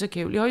jag tycker är så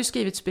kul? Jag har ju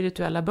skrivit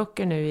spirituella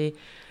böcker nu i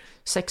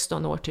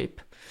 16 år typ.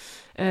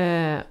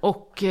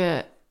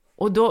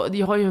 Och då,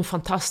 jag har ju en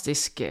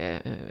fantastisk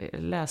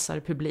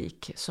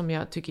läsarpublik som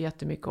jag tycker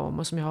jättemycket om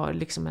och som jag har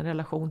liksom en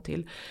relation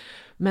till.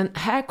 Men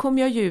här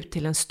kommer jag ju ut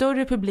till en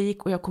större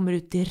publik och jag kommer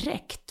ut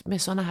direkt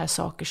med sådana här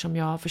saker som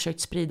jag har försökt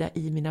sprida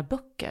i mina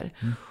böcker.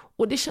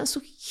 Och det känns så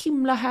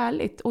himla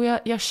härligt. Och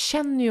jag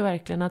känner ju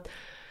verkligen att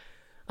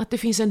det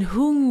finns en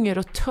hunger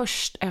och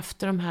törst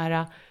efter de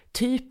här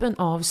typen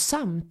av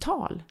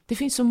samtal. Det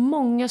finns så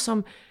många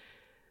som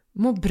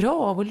mår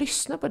bra av att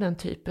lyssna på den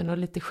typen och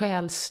lite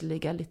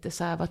själsliga, lite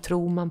så här, vad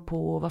tror man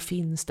på, vad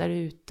finns där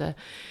ute.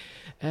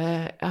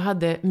 Jag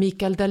hade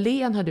Mikael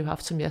Dahlén har du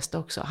haft som gäst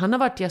också. Han har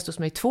varit gäst hos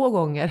mig 2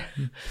 gånger.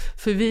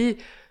 För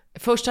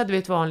först hade vi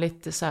ett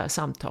vanligt så här,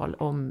 samtal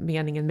om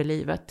meningen med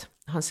livet,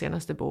 hans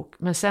senaste bok.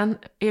 Men sen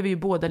är vi ju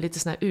båda lite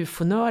såna här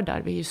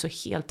ufo-nördar. Vi är ju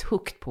så helt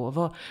hooked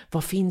på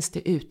vad finns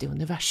det ute i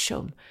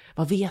universum?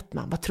 Vad vet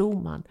man? Vad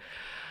tror man?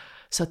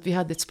 Så att vi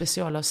hade ett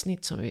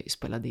specialavsnitt som vi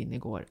spelade in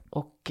igår.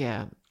 Och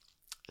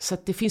så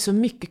att det finns så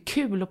mycket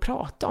kul att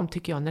prata om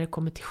tycker jag när det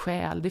kommer till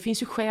själ. Det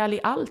finns ju själ i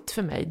allt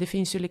för mig. Det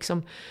finns ju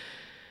liksom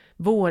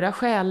våra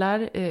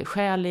själar,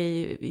 själ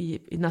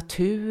i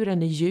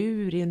naturen, i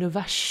djur, i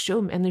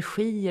universum,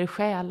 energier,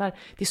 själar.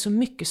 Det är så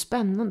mycket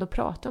spännande att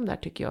prata om där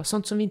tycker jag.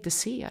 Sånt som vi inte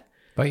ser.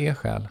 Vad är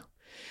själ?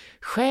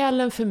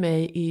 Själen för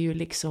mig är ju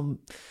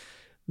liksom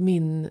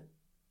min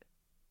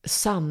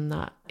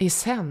sanna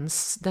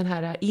essens. Den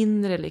här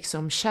inre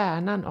liksom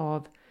kärnan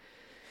av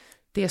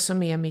det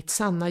som är mitt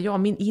sanna jag,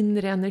 min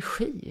inre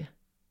energi.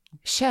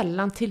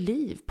 Källan till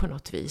liv på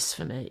något vis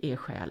för mig är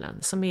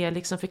själen. Som är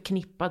liksom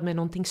förknippad med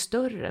någonting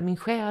större. Min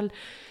själ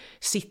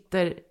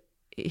sitter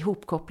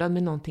ihopkopplad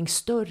med någonting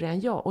större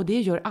än jag. Och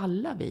det gör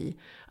alla vi.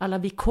 Alla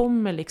vi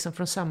kommer liksom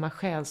från samma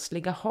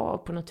själsliga hav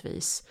på något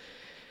vis.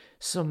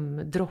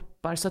 Som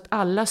droppar. Så att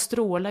alla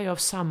strålar ju av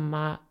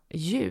samma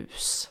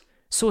ljus.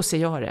 Så ser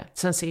jag det.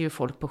 Sen ser ju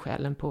folk på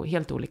själen på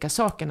helt olika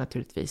saker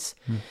naturligtvis.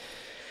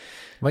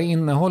 Vad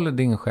innehåller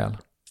din själ?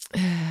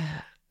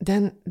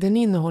 Den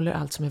innehåller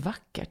allt som är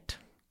vackert.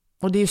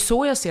 Och det är ju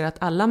så jag ser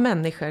att alla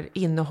människor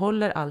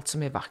innehåller allt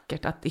som är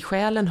vackert. Att i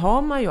själen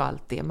har man ju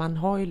allt det. Man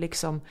har ju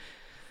liksom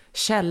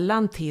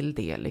källan till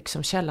det,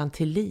 liksom källan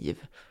till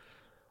liv.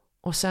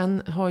 Och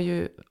sen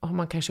har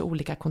man kanske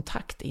olika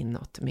kontakt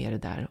inåt med det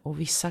där. Och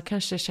vissa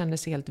kanske känner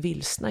sig helt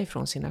vilsna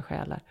ifrån sina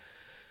själar.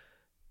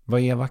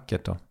 Vad är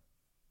vackert då?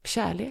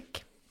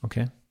 Kärlek.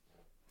 Okej.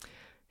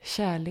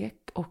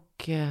 Kärlek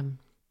och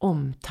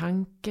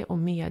omtanke och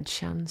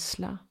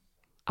medkänsla.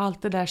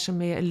 Allt det där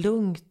som är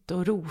lugnt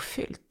och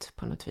rofyllt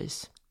på något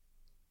vis.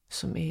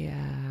 Som är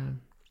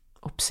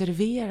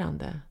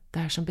observerande. Det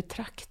här som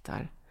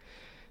betraktar.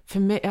 För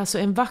mig, alltså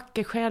en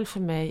vacker själ för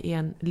mig är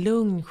en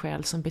lugn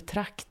själ som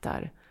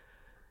betraktar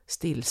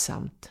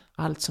stillsamt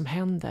allt som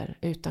händer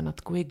utan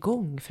att gå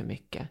igång för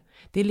mycket.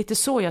 Det är lite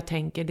så jag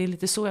tänker. Det är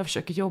lite så jag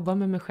försöker jobba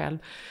med mig själv.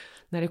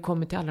 När det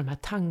kommer till alla de här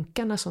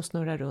tankarna som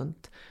snurrar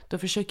runt. Då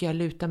försöker jag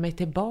luta mig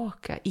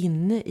tillbaka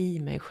inne i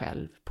mig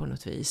själv på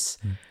något vis.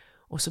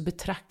 Och så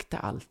betrakta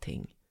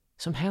allting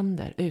som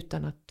händer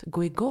utan att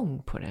gå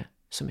igång på det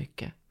så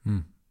mycket.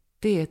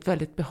 Det är ett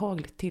väldigt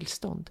behagligt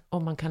tillstånd.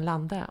 Om man kan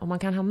om man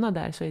kan hamna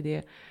där så är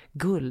det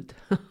guld.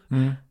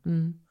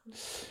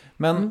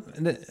 Men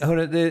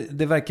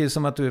det verkar ju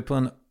som att du är på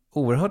en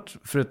oerhört,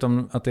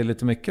 förutom att det är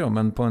lite mycket då,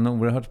 men på en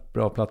oerhört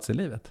bra plats i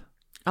livet.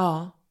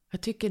 Ja,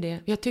 jag tycker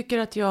det. Jag tycker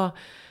att jag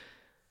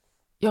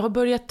har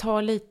börjat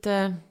ta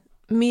lite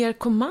mer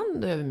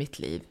kommando över mitt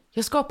liv.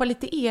 Jag skapar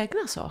lite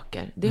egna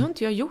saker. Det har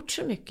inte jag gjort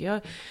så mycket. Jag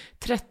har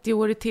 30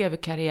 år i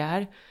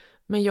tv-karriär.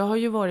 Men jag har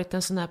ju varit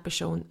en sån här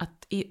person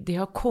att det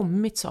har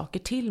kommit saker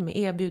till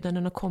mig.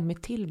 Erbjudanden har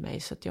kommit till mig.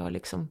 Så att jag har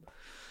liksom...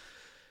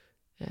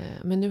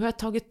 Men nu har jag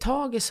tagit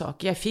tag i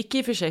saker. Jag fick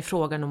i och för sig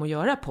frågan om att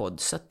göra podd.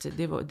 Så att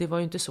det var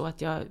ju inte så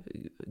att jag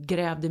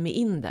grävde mig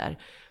in där.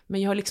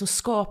 Men jag har liksom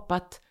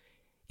skapat...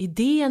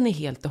 Idén är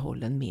helt och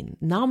hållet min.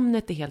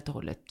 Namnet är helt och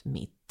hållet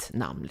mitt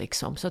namn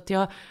liksom. Så att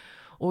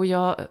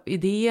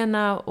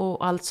idéerna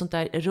och allt sånt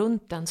där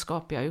runt den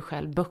skapar jag ju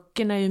själv.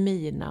 Böckerna är ju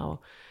mina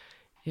och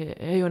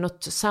jag gör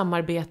något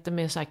samarbete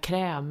med så här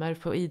krämer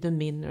på Idun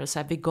Minner och så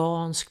här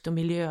veganskt och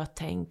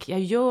miljötänk. Jag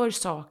gör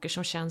saker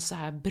som känns så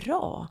här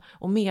bra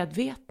och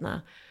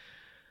medvetna.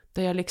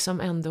 Där jag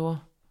liksom ändå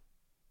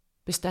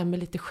bestämmer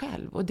lite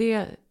själv. Och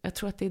jag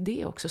tror att det är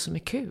det också som är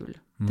kul.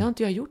 Det har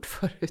inte jag gjort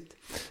förut.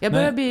 Jag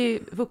börjar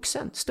bli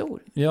vuxen,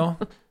 stor. Ja,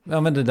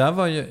 men det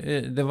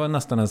där det var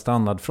nästan en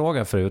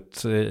standardfråga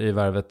förut i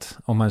Värvet.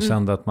 Om man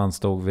kände att man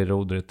stod vid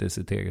rodret i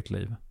sitt eget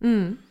liv.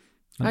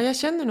 Ja, jag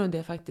känner nog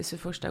det faktiskt för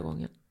första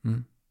gången.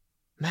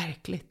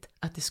 Märkligt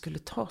att det skulle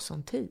ta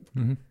sån tid.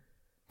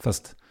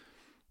 Fast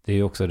det är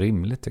ju också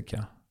rimligt tycker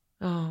jag.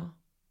 Ja.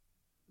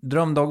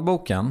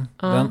 Drömdagboken,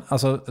 den,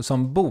 alltså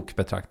som bok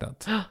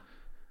betraktat,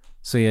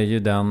 så är ju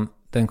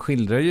den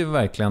skildrar ju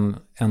verkligen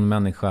en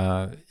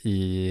människa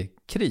i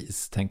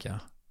kris, tänker jag.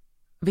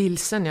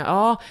 Vilsen, ja.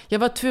 Ja, jag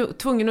var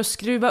tvungen att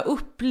skruva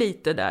upp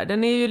lite där.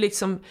 Den är ju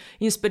liksom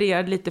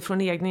inspirerad lite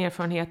från egna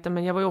erfarenheter,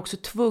 men jag var ju också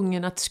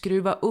tvungen att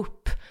skruva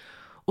upp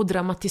och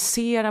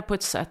dramatisera på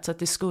ett sätt så att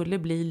det skulle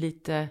bli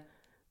lite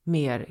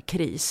mer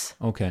kris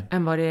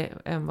än vad det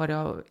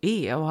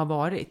är och har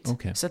varit.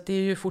 Så att det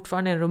är ju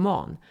fortfarande en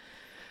roman.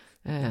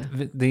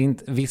 Det är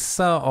inte,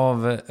 vissa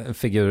av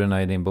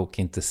figurerna i din bok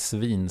är inte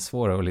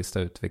svinsvåra att lista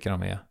ut vilka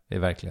de är i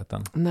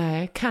verkligheten.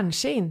 Nej,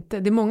 kanske inte.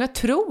 Det är många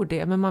tror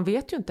det, men man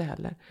vet ju inte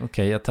heller.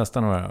 Okej, jag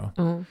testar några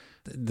då.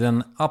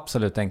 Den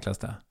absolut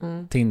enklaste.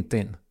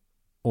 Tintin,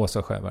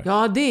 Åsa Sjöberg.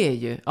 Ja, det är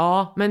ju.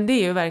 Ja, men det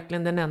är ju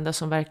verkligen den enda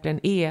som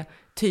verkligen är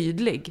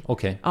tydlig.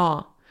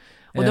 Ja.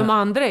 Och de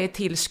andra är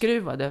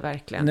tillskruvade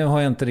verkligen. Nu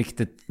har jag inte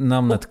riktigt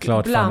namnet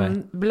klart för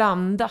mig.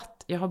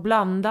 Blandat. Jag har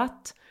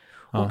blandat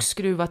och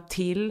skruvat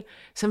till.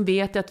 Sen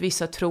vet jag att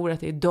vissa tror att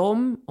det är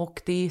dem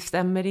och det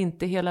stämmer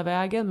inte hela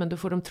vägen, men då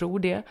får de tro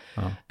det.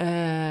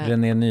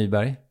 René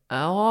Nyberg?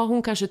 Ja,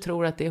 hon kanske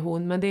tror att det är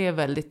hon, men det är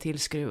väldigt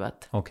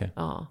tillskruvat.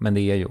 Ja. Men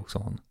det är ju också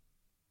hon.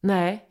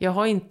 Nej, jag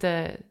har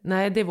inte...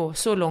 Nej, det var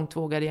så långt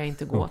vågade jag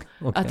inte gå.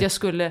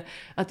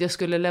 Att jag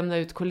skulle lämna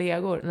ut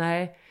kollegor.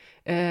 Nej.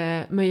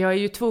 Men jag är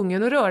ju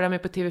tvungen att röra mig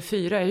på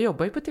TV4. Jag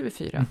jobbar ju på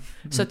TV4.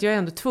 Så att jag är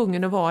ändå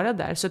tvungen att vara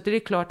där. Så att det är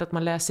klart att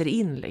man läser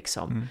in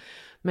liksom.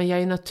 Men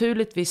jag är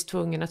naturligtvis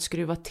tvungen att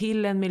skruva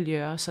till en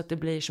miljö så att det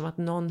blir som att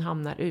någon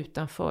hamnar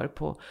utanför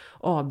på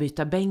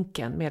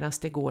avbytarbänken medan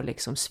det går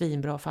liksom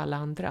svinbra för alla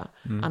andra.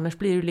 Annars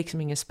blir det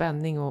liksom ingen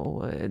spänning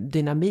och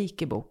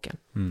dynamik i boken.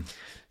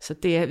 Så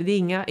att det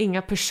är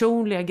inga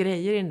personliga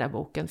grejer i den där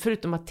boken,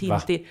 förutom att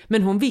Tintin...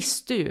 Men hon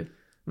visste ju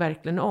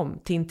verkligen om.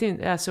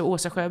 Tintin, alltså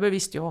Åsa Sjöberg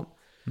visste ju om.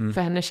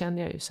 För henne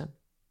kände jag ju sen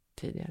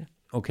tidigare.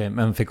 Okej,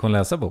 men fick hon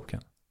läsa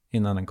boken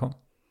innan den kom?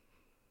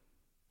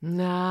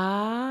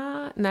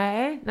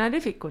 Nej,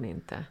 det fick hon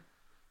inte.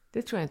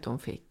 Det tror jag inte hon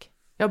fick.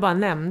 Jag bara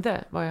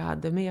nämnde vad jag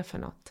hade med för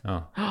något.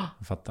 Ja,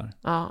 jag fattar.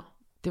 Ja,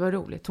 det var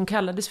roligt. Hon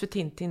kallades för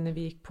Tintin när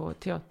vi gick på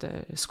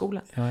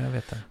teaterskolan. Ja, jag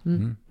vet det.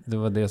 Det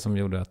var det som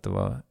gjorde att det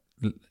var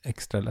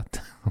extra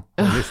lätt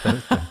att lista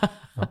ut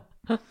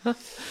det.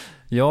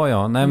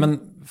 Ja. Nej,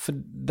 men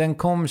för den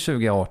kom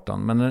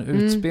 2018, men den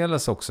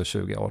utspelas också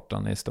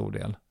 2018 i stor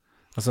del.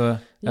 Alltså,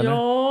 eller?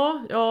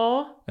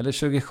 Ja. Eller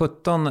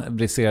 2017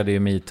 briserade ju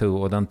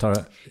MeToo och den tar...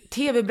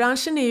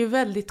 TV-branschen är ju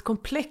väldigt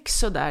komplex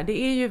så där.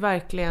 Det är ju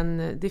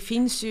verkligen... Det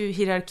finns ju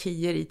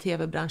hierarkier i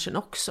TV-branschen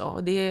också.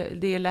 Och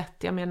det är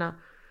lätt, jag menar...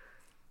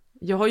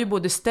 Jag har ju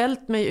både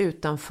ställt mig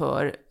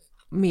utanför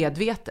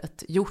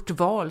medvetet, gjort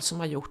val som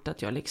har gjort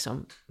att jag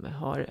liksom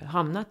har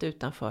hamnat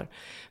utanför.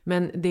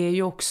 Men det är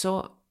ju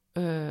också...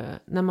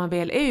 när man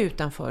väl är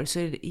utanför så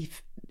är det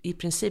i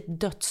princip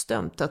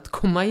dödsdömt att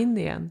komma in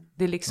igen.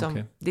 Det är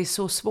liksom, det är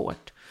så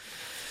svårt.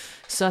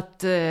 Så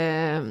att,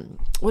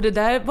 och det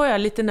där var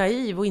jag lite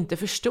naiv och inte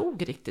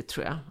förstod riktigt,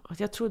 tror jag. Att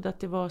jag trodde att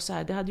det var så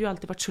här, det hade ju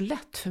alltid varit så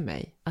lätt för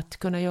mig att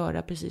kunna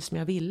göra precis som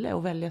jag ville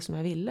och välja som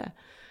jag ville.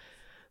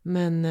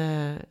 Men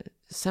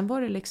sen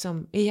var det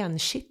liksom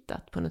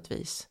igenkittat på något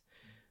vis.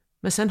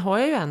 Men sen har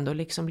jag ju ändå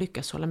liksom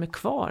lyckats hålla mig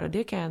kvar, och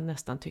det kan jag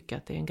nästan tycka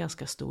att det är en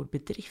ganska stor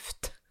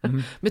bedrift.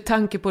 Med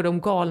tanke på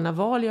de galna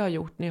val jag har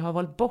gjort när jag har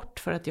valt bort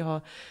för att jag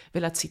har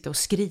velat sitta och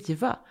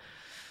skriva,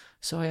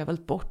 så har jag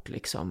valt bort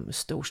liksom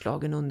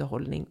storslagen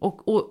underhållning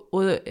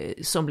och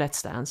som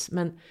Let's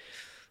Dance.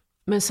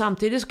 Men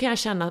samtidigt så kan jag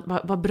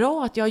känna vad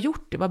bra att jag har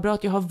gjort det. Vad bra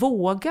att jag har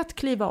vågat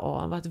kliva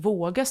av, att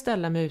våga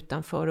ställa mig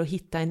utanför och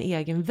hitta en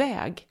egen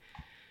väg.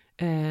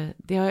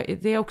 Det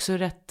är jag också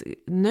rätt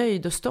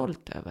nöjd och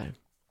stolt över.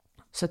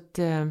 Så att,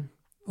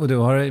 och du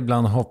har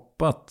ibland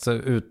hoppat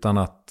utan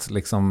att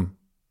liksom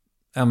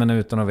Ja, men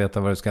utan att veta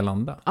var du ska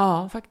landa.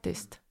 Ja,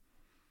 faktiskt.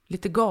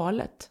 Lite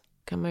galet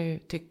kan man ju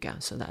tycka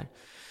sådär.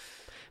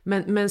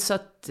 Men så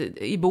att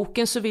i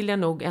boken så vill jag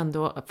nog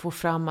ändå få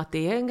fram att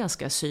det är en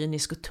ganska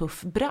cynisk och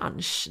tuff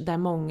bransch. Där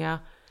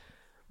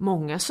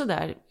många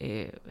sådär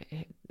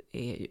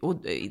och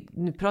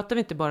nu pratar vi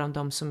inte bara om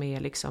de som är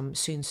liksom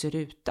syns i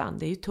rutan.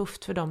 Det är ju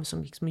tufft för de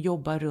som liksom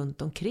jobbar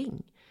runt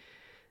omkring.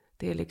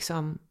 Det är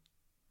liksom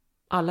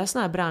alla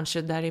såna här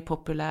branscher där det är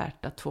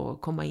populärt att få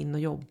komma in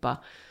och jobba.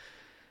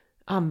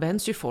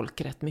 Används ju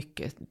folk rätt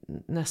mycket,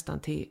 nästan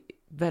till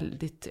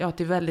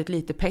väldigt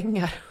lite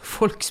pengar.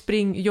 Folk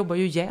jobbar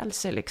ju ihjäl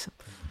sig liksom.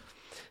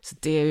 Så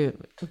det är ju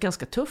en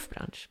ganska tuff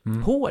bransch.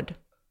 Hård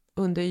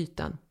under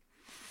ytan.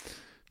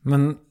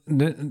 Men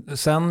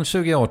sen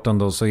 2018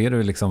 då så är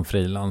du liksom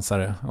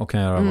frilansare och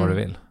kan göra vad du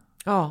vill.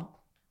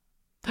 Ja,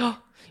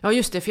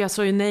 just det. För jag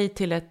sa ju nej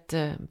till ett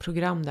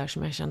program där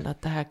som jag kände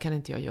att det här kan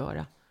inte jag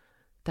göra.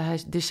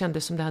 Det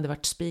kändes som det hade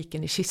varit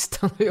spiken i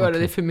kistan att göra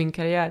det för min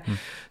karriär.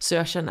 Så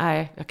jag kände,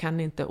 nej, jag kan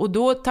inte. Och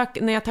då,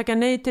 när jag tackar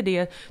nej till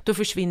det, då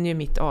försvinner ju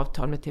mitt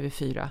avtal med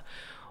TV4.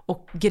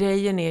 Och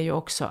grejen är ju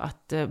också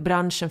att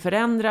branschen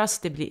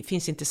förändras,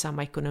 finns inte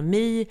samma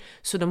ekonomi.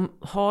 Så de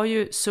har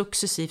ju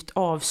successivt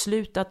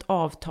avslutat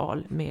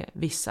avtal med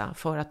vissa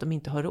för att de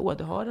inte har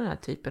råd att ha den här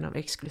typen av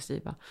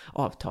exklusiva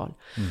avtal.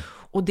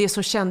 Och det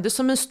som kändes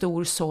som en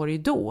stor sorg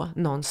då,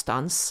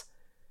 någonstans,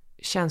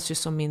 känns ju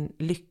som min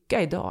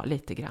lycka idag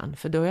lite grann.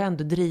 För då har jag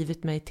ändå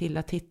drivit mig till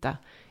att hitta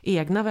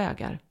egna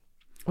vägar.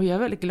 Och jag är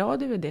väldigt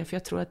glad över det, för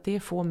jag tror att det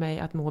får mig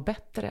att må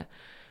bättre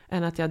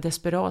än att jag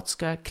desperat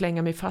ska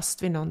klänga mig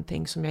fast vid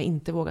någonting som jag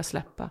inte vågar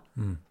släppa.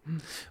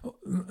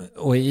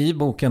 Och i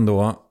boken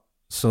då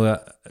så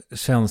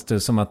känns det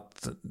som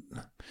att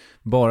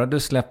bara du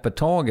släpper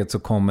taget så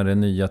kommer det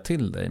nya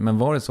till dig. Men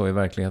var det så i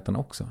verkligheten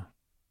också?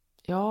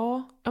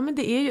 Ja, men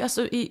det är ju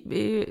alltså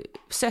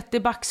sett i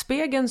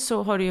backspegeln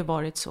så har det ju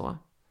varit så.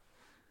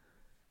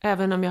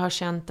 Även om jag har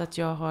känt att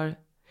jag har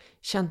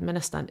känt mig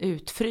nästan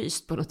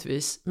utfryst på något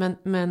vis.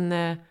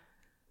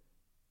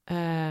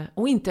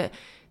 Och inte,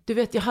 du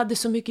vet, jag hade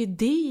så mycket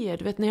idéer,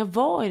 du vet, när jag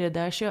var i det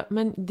där.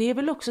 Men det är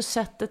väl också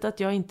sättet att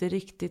jag inte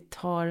riktigt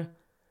har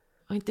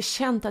inte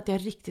känt att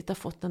jag riktigt har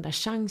fått den där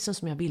chansen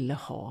som jag ville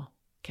ha,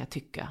 kan jag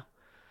tycka.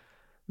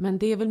 Men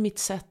det är väl mitt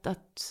sätt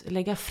att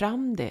lägga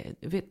fram det.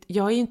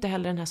 Jag är ju inte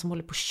heller den här som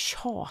håller på och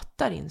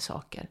tjatar in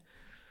saker.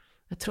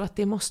 Jag tror att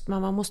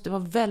man måste vara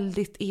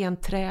väldigt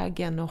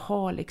enträgen och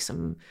ha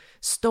liksom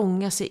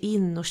stånga sig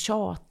in och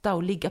tjata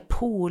och ligga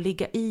på och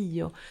ligga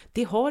i. Och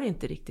det har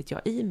inte riktigt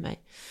jag i mig.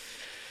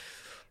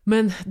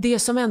 Men det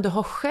som ändå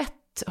har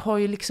skett har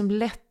ju liksom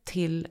lett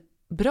till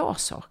bra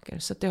saker.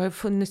 Så att det har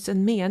funnits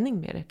en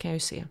mening med det, kan jag ju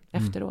se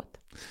efteråt.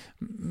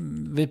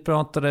 Vi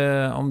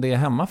pratade om det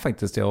hemma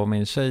faktiskt, jag och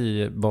min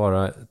tjej,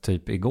 bara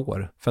typ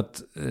igår. För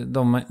att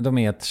de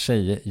är ett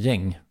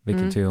tjejgäng,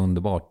 vilket är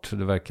underbart.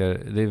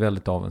 Det är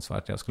väldigt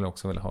avundsvärt. Jag skulle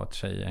också vilja ha ett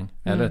tjejgäng.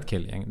 Eller ett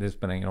killgäng, det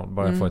spelar ingen roll,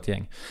 bara få ett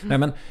gäng. Nej,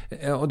 men,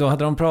 och då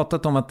hade de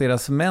pratat om att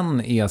deras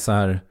män är så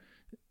här,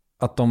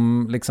 att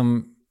de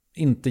liksom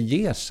inte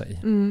ger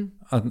sig.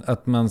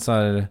 Att man så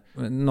här,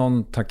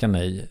 någon tackar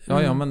nej.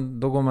 Ja, men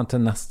då går man till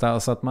nästa.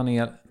 Alltså att man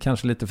är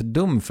kanske lite för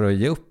dum för att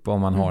ge upp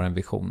om man har en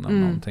vision av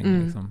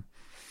någonting. Liksom.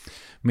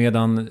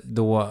 Medan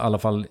då, i alla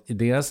fall i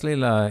deras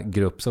lilla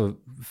grupp, så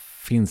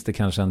finns det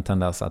kanske en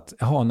tendens att,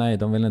 nej,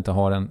 de vill inte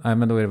ha den. Nej,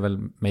 men då är det väl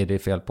mig det är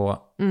fel på.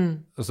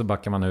 Och så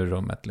backar man ur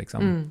rummet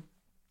liksom.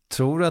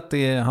 Tror du att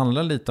det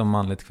handlar lite om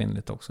manligt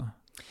kvinnligt också?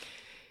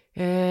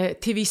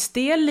 Till viss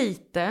del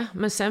lite,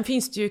 men sen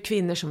finns det ju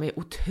kvinnor som är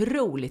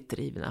otroligt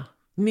drivna.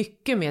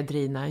 Mycket mer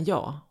drivna än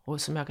jag.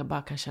 Och som jag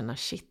bara kan känna,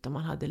 shit, om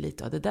man hade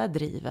lite av det där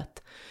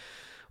drivet.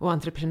 Och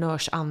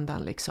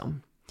entreprenörsandan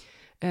liksom.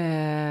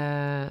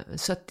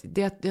 Så att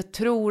jag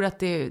tror att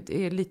det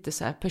är lite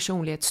så här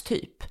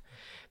personlighetstyp.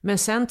 Men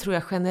sen tror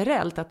jag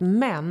generellt att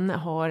män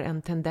har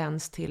en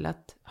tendens till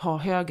att ha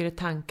högre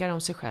tankar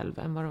om sig själv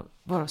än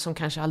vad som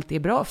kanske alltid är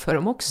bra för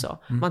dem också.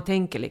 Man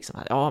tänker liksom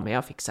att men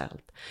jag fixar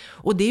allt.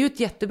 Och det är ju ett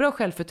jättebra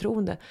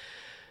självförtroende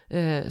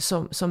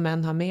som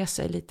män har med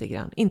sig lite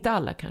grann. Inte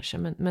alla kanske,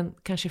 men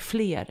kanske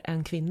fler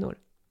än kvinnor.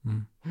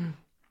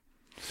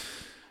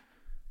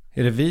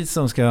 Är det vi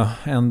som ska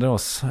ändra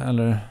oss,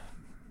 eller?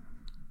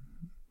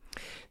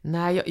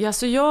 Nej,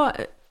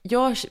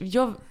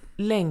 jag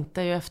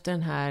längtar ju efter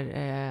den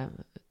här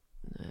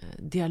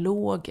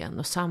dialogen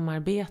och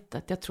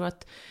samarbetet. Jag tror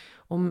att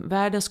om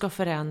världen ska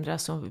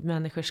förändras och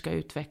människor ska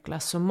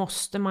utvecklas, så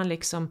måste man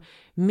liksom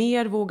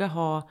mer våga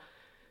ha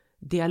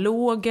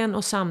dialogen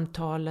och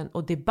samtalen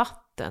och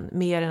debatten,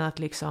 mer än att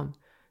liksom,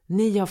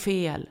 ni har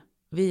fel,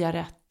 vi har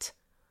rätt,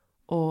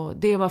 och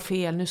det var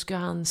fel, nu ska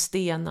han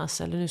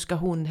stenas eller nu ska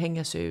hon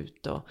hängas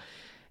ut. Och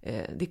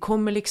det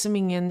kommer liksom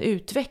ingen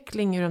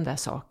utveckling ur de där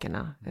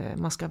sakerna.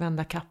 Man ska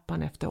vända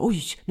kappan efter,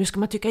 oj, nu ska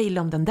man tycka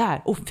illa om den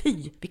där.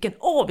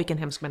 Vilken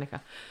hemsk människa.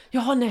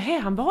 Jaha, nej,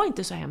 han var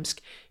inte så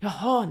hemsk.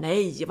 Jaha,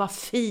 nej, vad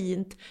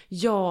fint.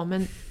 Ja,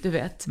 men du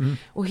vet.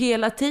 Och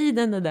hela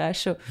tiden det där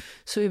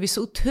så är vi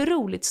så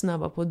otroligt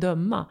snabba på att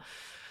döma.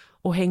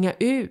 och hänga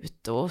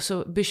ut, och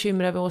så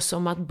bekymrar vi oss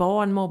om att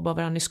barn mobbar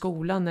varandra i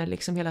skolan när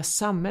liksom hela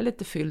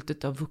samhället är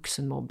fyllt av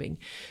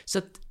vuxenmobbing. Så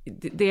att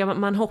det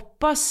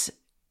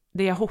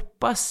jag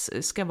hoppas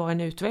ska vara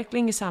en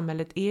utveckling i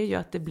samhället är ju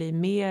att det blir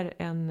mer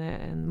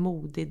en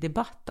modig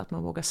debatt, att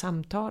man vågar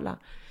samtala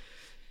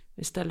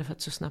istället för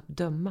att så snabbt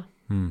döma.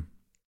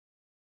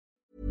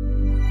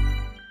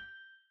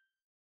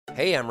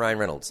 Hey, I'm Ryan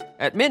Reynolds.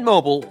 At Mint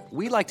Mobile,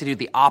 we like to do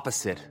the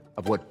opposite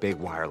of what Big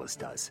Wireless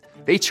does.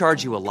 They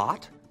charge you a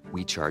lot,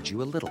 we charge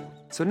you a little.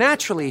 So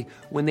naturally,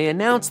 when they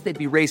announced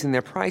they'd be raising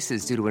their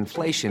prices due to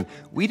inflation,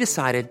 we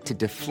decided to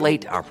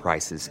deflate our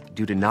prices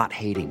due to not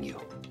hating you.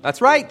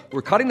 That's right.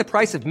 We're cutting the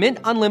price of Mint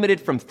Unlimited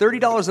from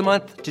 $30 a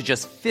month to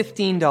just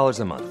 $15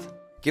 a month.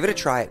 Give it a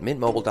try at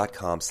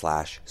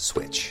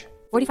mintmobile.com/switch.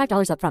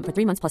 $45 up front for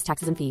 3 months plus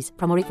taxes and fees.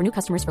 Promo rate for new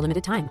customers for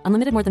limited time.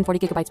 Unlimited more than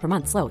 40 gigabytes per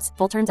month. Slows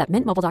full terms at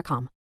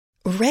mintmobile.com.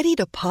 Ready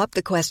to pop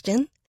the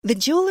question? The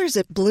jewelers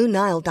at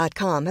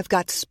BlueNile.com have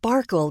got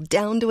sparkle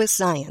down to a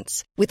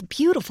science with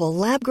beautiful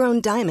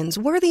lab-grown diamonds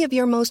worthy of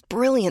your most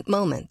brilliant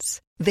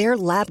moments. Their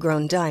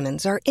lab-grown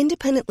diamonds are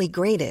independently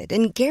graded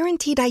and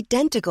guaranteed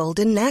identical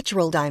to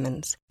natural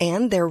diamonds,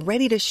 and they're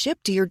ready to ship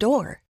to your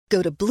door.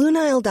 Go to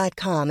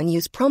BlueNile.com and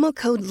use promo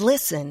code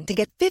LISTEN to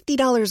get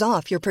 $50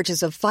 off your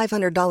purchase of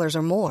 $500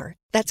 or more.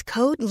 That's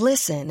code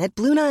LISTEN at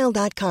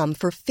BlueNile.com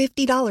for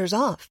 $50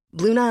 off.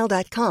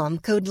 BlueNile.com,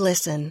 code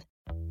LISTEN.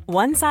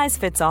 One size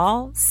fits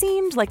all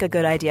seemed like a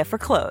good idea for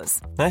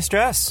clothes. Nice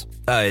dress.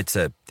 It's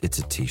a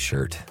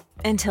t-shirt.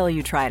 Until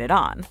you tried it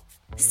on.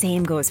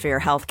 Same goes for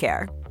your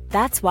healthcare.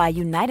 That's why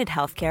United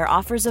Healthcare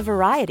offers a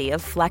variety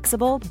of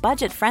flexible,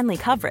 budget-friendly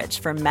coverage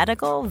for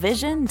medical,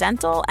 vision,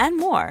 dental, and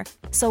more.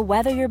 So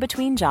whether you're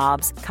between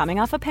jobs,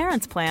 coming off a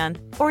parent's plan,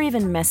 or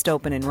even missed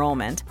open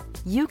enrollment,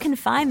 you can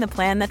find the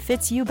plan that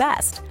fits you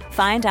best.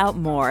 Find out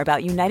more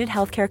about United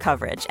Healthcare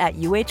coverage at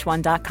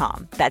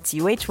uh1.com. That's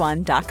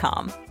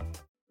uh1.com.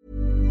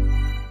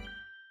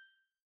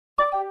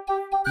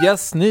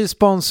 Yes, ny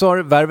sponsor.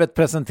 Värvet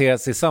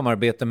presenteras i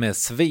samarbete med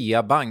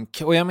Svea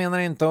Bank. Och jag menar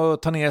inte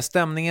att ta ner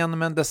stämningen,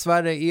 men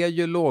dessvärre är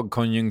ju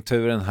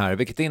lågkonjunkturen här,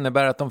 vilket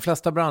innebär att de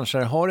flesta branscher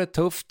har det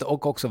tufft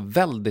och också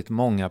väldigt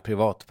många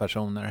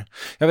privatpersoner.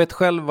 Jag vet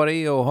själv vad det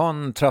är att ha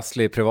en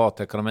trasslig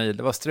privatekonomi.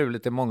 Det var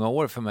struligt i många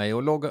år för mig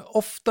och låg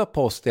ofta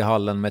post i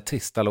hallen med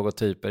trista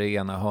logotyper i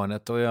ena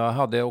hörnet, och jag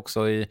hade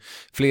också i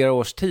flera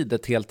års tid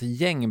ett helt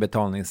gäng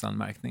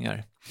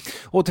betalningsanmärkningar.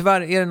 Och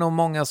tyvärr är det nog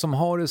många som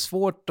har det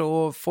svårt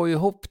att få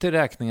ihop till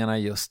räkningarna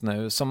just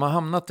nu, som har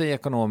hamnat i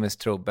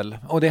ekonomiskt trubbel.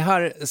 Och det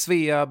här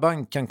Svea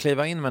Bank kan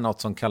kliva in med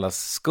något som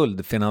kallas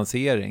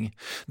skuldfinansiering.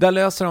 Där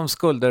löser de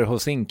skulder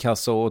hos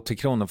inkasso och till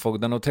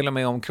Kronofogden, och till och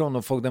med om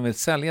Kronofogden vill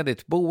sälja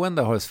ditt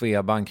boende har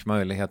Svea Bank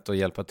möjlighet att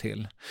hjälpa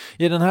till.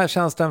 I den här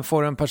tjänsten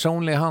får en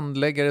personlig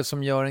handläggare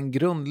som gör en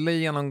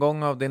grundlig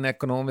genomgång av din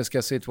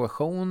ekonomiska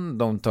situation.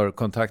 De tar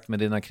kontakt med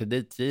dina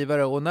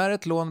kreditgivare, och när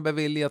ett lån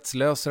beviljats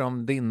löser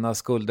de dina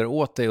skulder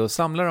åt dig och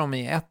samlar dem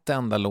i ett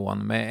enda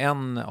lån med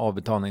en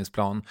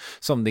avbetalningsplan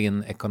som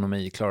din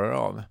ekonomi klarar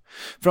av.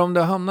 För om du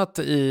har hamnat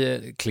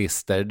i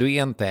klister, du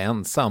är inte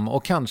ensam,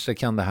 och kanske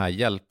kan det här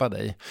hjälpa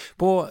dig.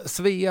 På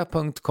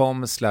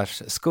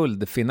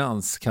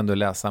svea.com/skuldfinans kan du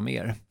läsa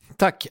mer.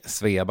 Tack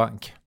Svea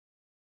Bank.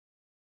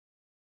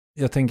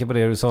 Jag tänker på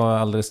det du sa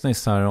alldeles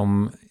nyss här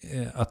om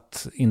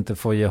att inte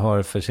få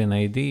gehör för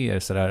sina idéer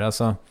sådär.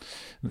 Alltså,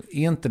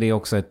 är inte det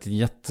också ett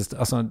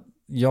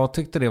jag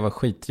tyckte det var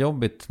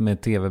skitjobbigt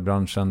med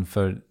tv-branschen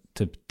för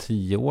typ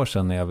 10 år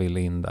sedan när jag ville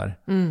in där.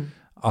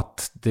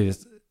 Att det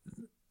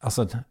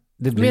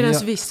blir... Medan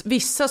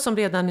vissa som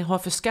redan har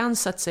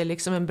förskansat sig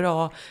liksom en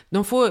bra...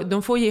 De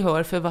får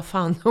gehör för vad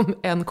fan de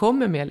än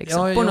kommer med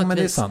liksom, ja, på något men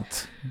vis. Det är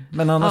sant.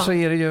 Men annars så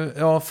är det ju...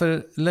 Ja,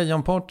 för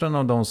lejonparten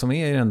av de som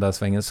är i den där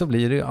svängen så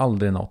blir det ju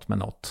aldrig något med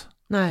något.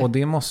 Nej. Och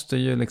det måste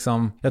ju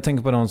liksom... Jag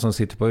tänker på de som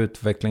sitter på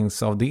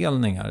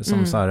utvecklingsavdelningar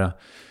som så här...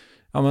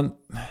 Ja, men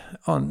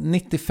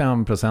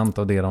 95%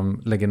 av det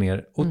de lägger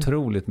ner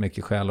otroligt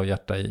mycket själ och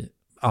hjärta i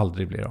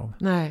aldrig blir av.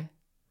 Nej.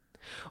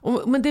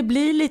 Men det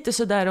blir lite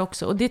sådär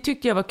också. Och det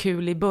tyckte jag var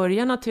kul i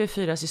början av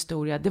TV4s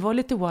historia. Det var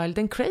lite wild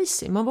and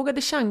crazy. Man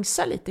vågade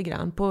chansa lite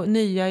grann på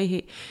nya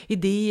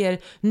idéer,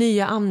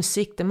 nya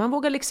ansikten. Man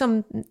vågade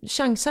liksom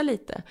chansa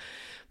lite.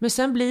 Men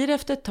sen blir det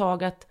efter ett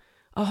tag att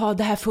aha,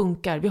 det här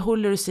funkar, vi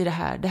håller oss i det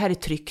här är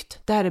tryggt,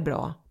 det här är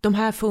bra, de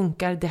här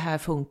funkar, det här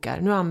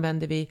funkar, nu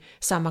använder vi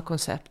samma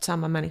koncept,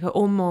 samma människa,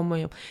 om och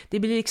om. Det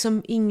blir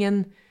liksom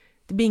ingen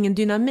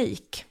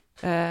dynamik.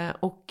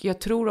 Och jag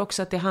tror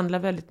också att det handlar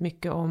väldigt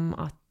mycket om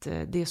att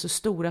det är så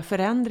stora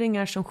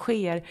förändringar som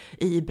sker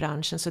i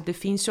branschen, så det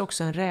finns ju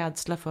också en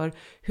rädsla för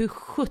hur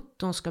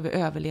 17 ska vi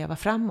överleva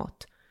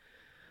framåt.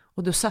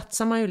 Och då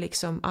satsar man ju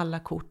liksom alla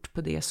kort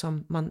på det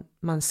som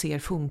man ser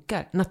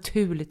funkar,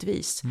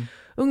 naturligtvis.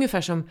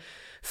 Ungefär som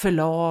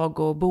förlag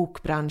och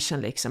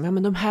bokbranschen liksom. Ja,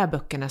 men de här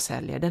böckerna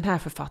säljer, den här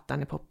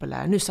författaren är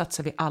populär. Nu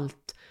satsar vi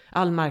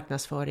all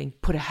marknadsföring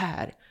på det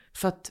här.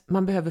 För att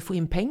man behöver få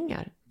in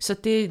pengar. Så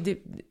att det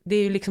är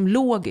ju liksom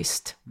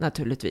logiskt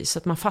naturligtvis. Så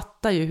att man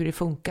fattar ju hur det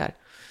funkar.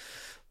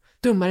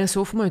 Dummare än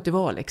så får man ju inte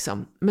vara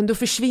liksom. Men då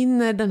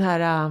försvinner den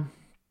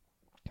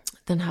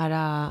här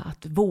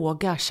att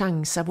våga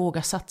chansa,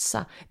 våga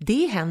satsa.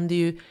 Det händer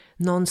ju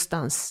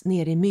någonstans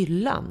nere i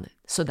myllan.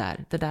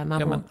 Sådär, det där man...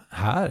 Ja, men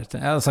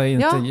här, alltså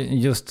inte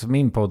just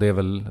min podd är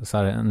väl så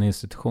här en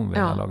institution vid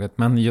det här laget.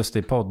 Men just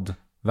i poddvärlden.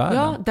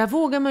 Ja, där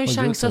vågar man ju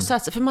chansa och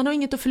satsa. För man har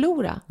inget att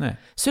förlora. Nej.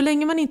 Så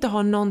länge man inte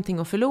har någonting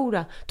att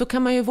förlora, då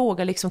kan man ju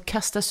våga liksom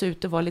kastas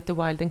ut och vara lite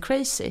wild and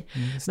crazy.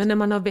 Men när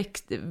man har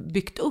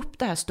byggt upp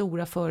det här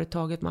stora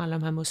företaget med alla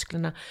de här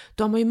musklerna,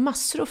 då har man ju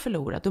massor att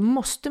förlora. Då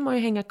måste man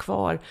ju hänga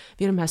kvar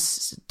vid de här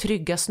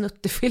trygga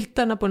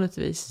snuttefiltarna på något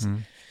vis.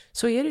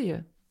 Så är det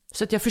ju.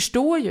 Så att jag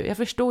förstår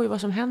ju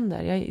vad som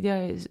händer.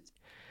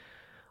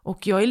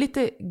 Och jag är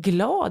lite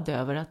glad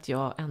över att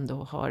jag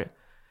ändå har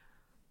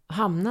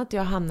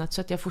hamnat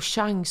så att jag får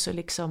chans att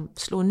liksom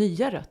slå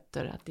nya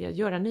rötter, att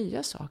göra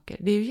nya saker.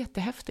 Det är ju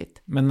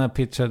jättehäftigt. Men när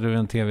pitchade du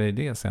en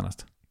tv-idé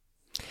senast?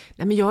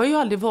 Nej, men jag har ju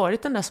aldrig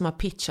varit den där som har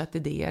pitchat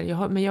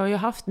idéer. Men jag har ju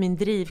haft min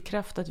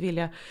drivkraft att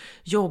vilja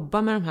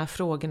jobba med de här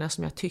frågorna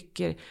som jag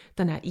tycker,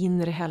 den här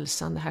inre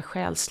hälsan, det här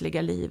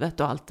själsliga livet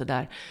och allt det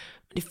där.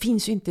 Det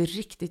finns ju inte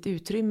riktigt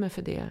utrymme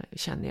för det,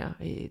 känner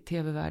jag, i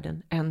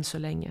tv-världen än så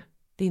länge.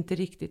 Det är inte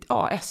riktigt...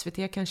 Ja,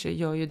 SVT kanske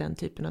gör ju den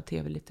typen av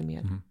tv lite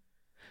mer.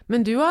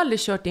 Men du har aldrig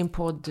kört din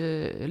podd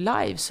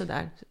live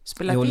sådär?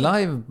 Jo,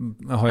 live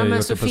har jag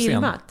gjort det på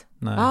filmat.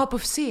 Scen. Ja, på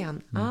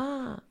scen.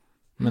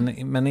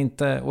 Men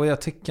inte, och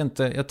jag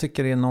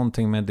tycker det är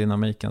någonting med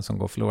dynamiken som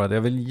går förlorad.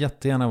 Jag vill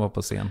jättegärna vara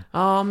på scen.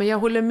 Ja, men jag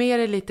håller med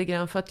dig lite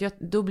grann, för att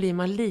då blir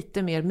man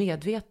lite mer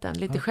medveten,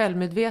 lite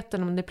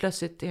självmedveten om det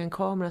plötsligt är en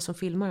kamera som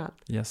filmar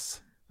allt.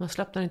 Yes. Man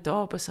slappnar inte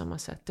av på samma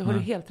sätt. Det har du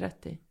helt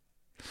rätt i.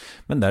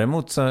 Men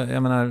däremot så,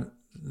 jag menar,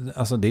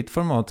 alltså ditt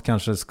format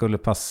kanske skulle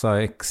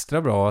passa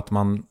extra bra att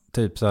man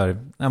typ så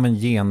här,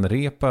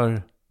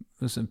 genrepar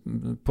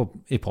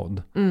i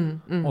podd.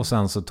 Och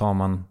sen så tar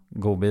man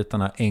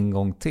godbitarna en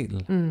gång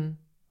till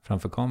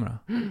framför kamera.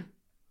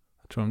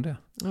 Vad tror du om det?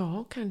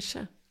 Ja,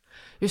 kanske.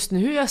 Just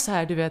nu är jag så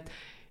här, du vet,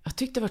 jag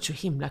tyckte det var så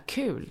himla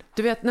kul.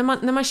 Du vet,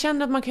 när man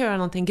känner att man kan göra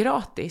någonting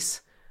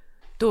gratis,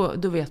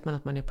 då vet man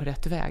att man är på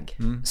rätt väg.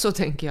 Så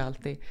tänker jag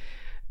alltid.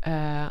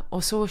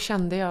 Och så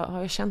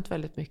har jag känt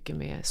väldigt mycket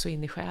med Så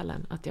in i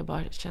själen, att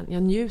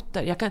jag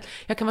njuter.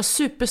 Jag kan vara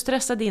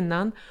superstressad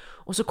innan,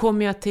 och så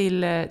kommer jag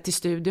till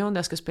studion där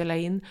jag ska spela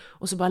in,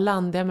 och så bara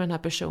landar jag med den här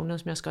personen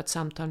som jag ska ha ett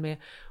samtal med,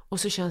 och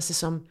så känns det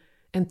som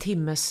en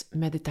timmes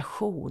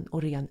meditation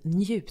och ren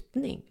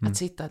njutning att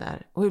sitta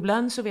där. Och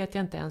ibland så vet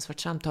jag inte ens vart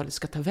samtalet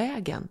ska ta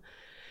vägen.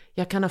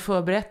 Jag kan ha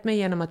förberett mig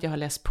genom att jag har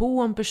läst på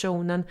om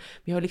personen, men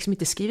jag har liksom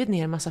inte skrivit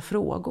ner en massa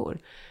frågor.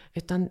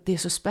 Utan det är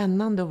så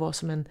spännande att vara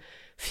som en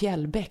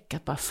fjällbäck,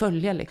 att bara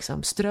följa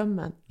liksom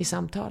strömmen i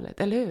samtalet,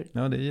 eller hur?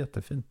 Ja, det är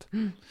jättefint.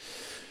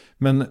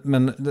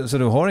 Men så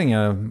du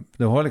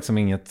har liksom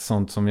inget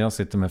sånt som jag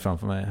sitter med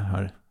framför mig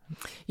här?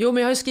 Jo,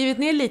 men jag har skrivit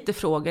ner lite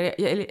frågor.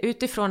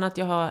 Utifrån att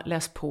jag har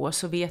läst på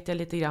så vet jag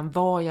lite grann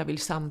vad jag vill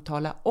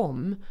samtala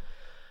om.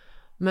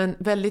 Men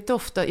väldigt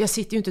ofta, jag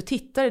sitter ju inte och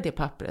tittar i det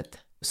pappret.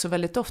 Så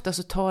väldigt ofta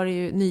så tar det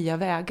ju nya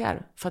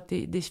vägar. För att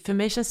för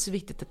mig känns det så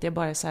viktigt att jag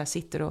bara så här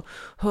sitter och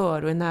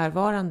hör och är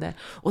närvarande.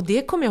 Och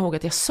det kommer jag ihåg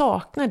att jag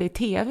saknade i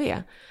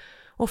tv.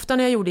 Ofta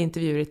när jag gjorde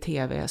intervjuer i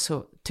tv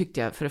så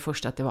tyckte jag för det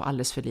första att det var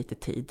alldeles för lite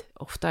tid.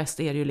 Oftast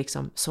är det ju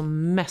liksom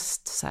som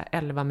mest så här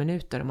 11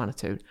 minuter om man har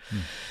tur.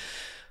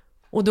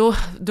 Och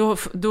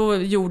då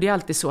gjorde jag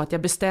alltid så att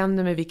jag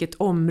bestämde mig vilket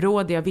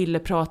område jag ville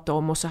prata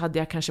om, och så hade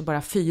jag kanske bara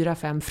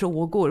 4-5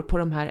 frågor på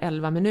de här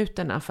 11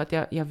 minuterna, för att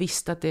jag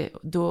visste att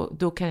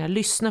då kan jag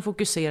lyssna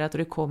fokuserat och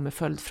det kommer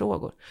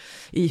följdfrågor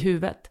i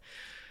huvudet.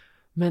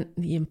 Men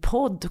i en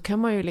podd då kan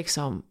man ju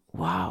liksom,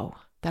 wow,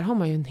 där har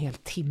man ju en hel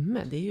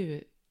timme. Det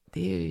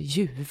är ju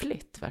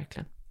ljuvligt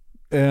verkligen.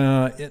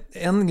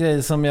 En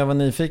grej som jag var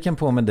nyfiken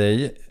på med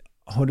dig,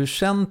 har du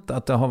känt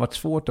att det har varit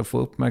svårt att få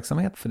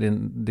uppmärksamhet för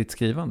ditt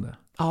skrivande?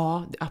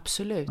 Ja,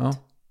 absolut. Ja.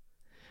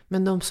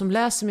 Men de som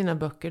läser mina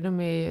böcker,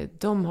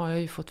 de har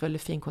jag ju fått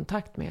väldigt fin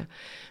kontakt med.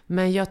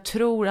 Men jag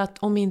tror att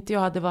om inte jag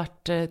hade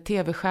varit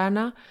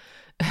tv-stjärna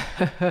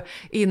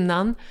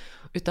innan,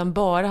 utan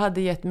bara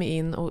hade gett mig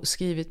in och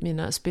skrivit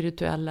mina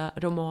spirituella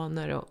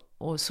romaner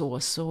och så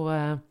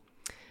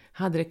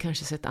hade det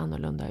kanske sett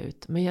annorlunda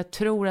ut. Men jag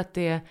tror att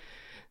det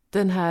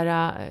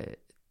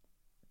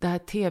här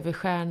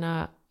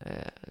tv-stjärna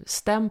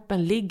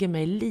stämpeln ligger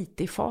mig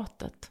lite i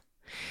fatet.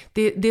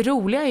 Det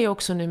roliga är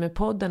också nu med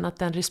podden att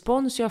den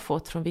respons jag har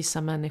fått från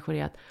vissa människor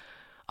är att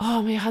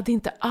men jag hade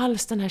inte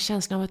alls den här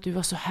känslan av att du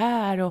var så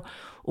här,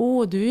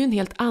 och du är ju en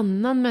helt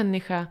annan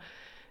människa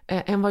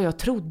än vad jag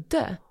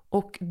trodde.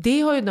 Och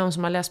det har ju de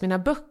som har läst mina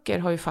böcker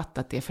har ju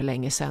fattat det för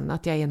länge sedan,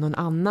 att jag är någon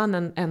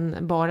annan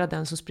än bara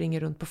den som springer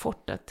runt på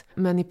fortet.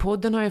 Men i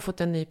podden har jag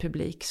fått en ny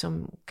publik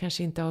som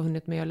kanske inte har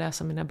hunnit med att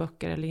läsa mina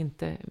böcker eller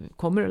inte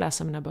kommer att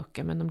läsa mina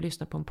böcker, men de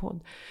lyssnar på en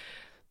podd.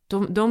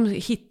 De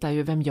hittar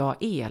ju vem jag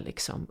är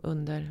liksom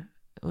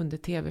under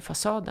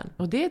tv-fasaden.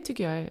 Och det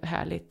tycker jag är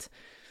härligt.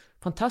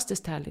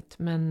 Fantastiskt härligt.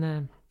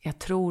 Men jag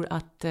tror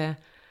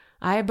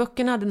Nej,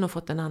 böckerna hade nog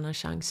fått en annan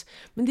chans.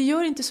 Men det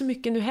gör inte så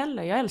mycket nu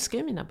heller. Jag älskar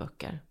ju mina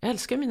böcker. Jag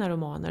älskar mina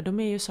romaner. De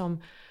är ju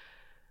som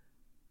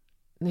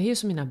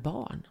mina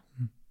barn.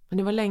 Men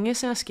det var länge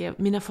sedan jag skrev.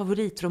 Mina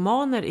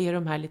favoritromaner är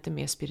de här lite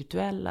mer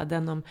spirituella.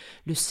 Den om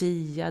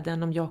Lucia,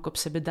 den om Jakob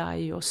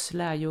Sebedaios,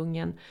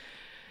 lärjungen.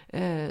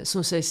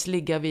 Som sägs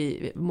ligga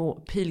vid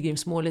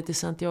pilgrimsmålet i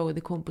Santiago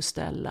de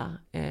Compostela.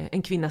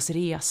 En kvinnas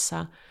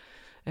resa.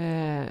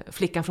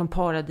 Flickan från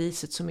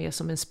paradiset som är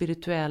som en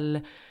spirituell...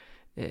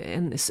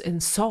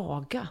 En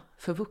saga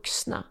för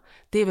vuxna.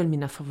 Det är väl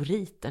mina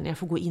favoriter. När jag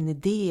får gå in i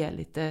det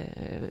lite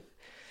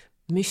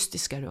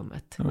mystiska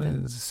rummet.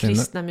 Den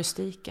kristna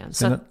mystiken.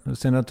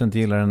 Synd att du inte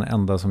gillar den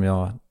enda som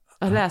jag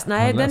har läst.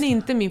 Nej, den är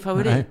inte min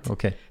favorit. Nej,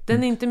 okay.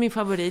 Den är inte min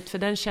favorit för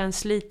den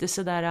känns lite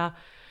sådär...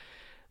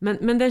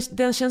 Men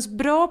den känns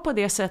bra på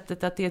det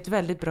sättet att det är ett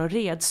väldigt bra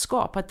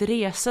redskap. Att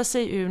resa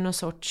sig ur någon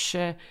sorts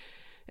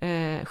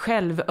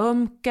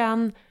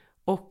självömkan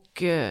och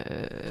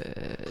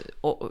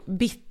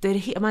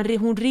bitterhet.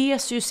 Hon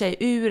reser ju sig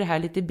ur det här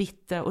lite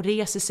bittra och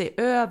reser sig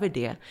över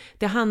det.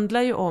 Det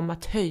handlar ju om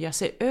att höja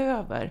sig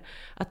över.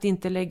 Att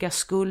inte lägga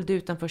skuld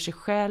utanför sig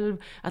själv.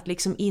 Att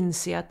liksom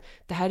inse att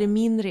det här är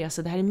min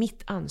resa, det här är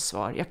mitt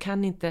ansvar. Jag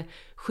kan inte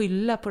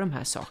skylla på de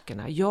här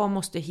sakerna. Jag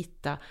måste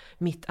hitta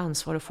mitt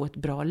ansvar och få ett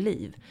bra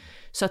liv.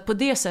 Så att på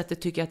det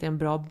sättet tycker jag att det är en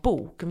bra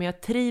bok. Men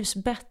jag trivs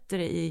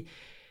bättre i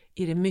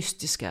det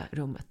mystiska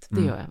rummet.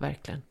 Det gör jag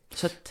verkligen.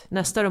 Så att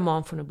nästa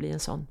roman får nog bli en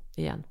sån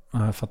igen.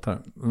 Ja, jag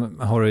fattar.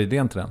 Har du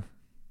idén till den?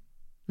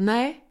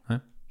 Nej.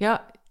 Jag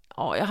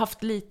har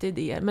haft lite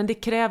idéer. Men det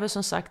kräver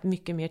som sagt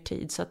mycket mer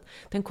tid. Så att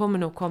den kommer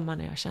nog komma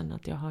när jag känner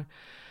att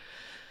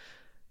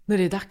när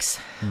det är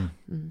dags.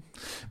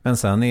 Men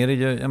sen är det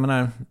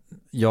ju,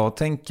 jag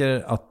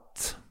tänker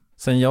att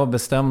sen jag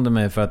bestämde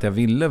mig för att jag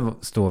ville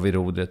stå vid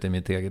rodret i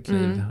mitt eget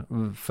liv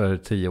för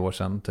 10 år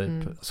sedan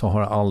typ, så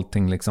har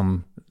allting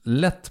liksom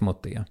lett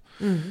mot det.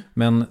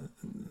 Men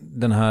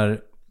den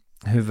här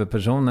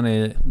huvudpersonen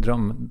i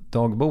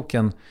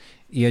drömdagboken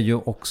är ju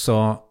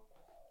också,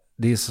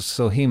 det är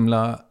så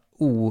himla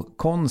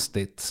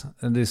okonstigt.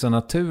 Det är så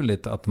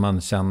naturligt att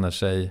man känner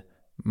sig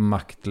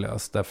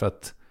maktlös därför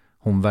att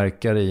hon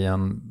verkar i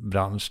en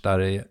bransch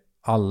där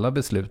alla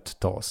beslut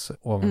tas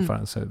ovanför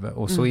ens huvud.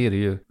 Och så är det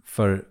ju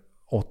för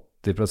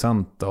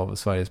 80% av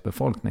Sveriges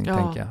befolkning,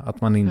 tänker jag.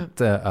 Att man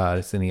inte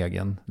är sin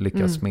egen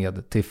lyckas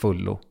med till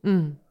fullo.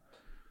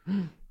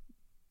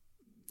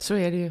 Så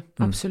är det ju,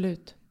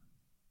 absolut.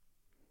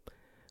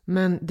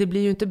 Men det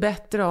blir ju inte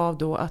bättre av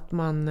då att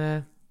man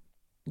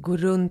går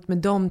runt med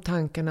de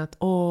tankarna att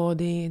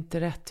det är inte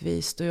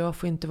rättvist och jag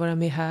får inte vara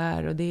med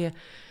här. Och det är,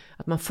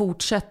 att man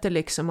fortsätter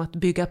liksom att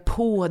bygga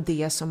på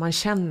det som man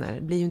känner.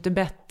 Det blir ju inte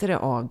bättre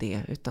av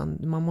det,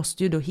 utan man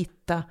måste ju då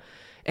hitta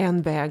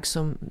en väg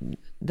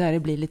där det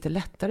blir lite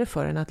lättare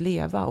för en att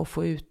leva och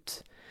få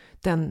ut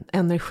den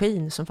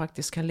energin som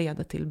faktiskt kan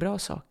leda till bra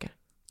saker.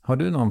 Har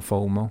du någon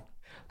FOMO?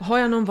 Har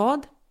jag någon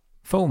vad?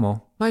 FOMO?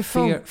 Vad är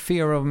FOMO?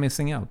 Fear of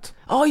missing out.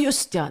 Ja,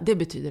 just ja, det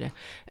betyder det.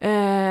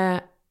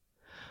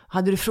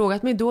 Hade du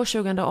frågat mig då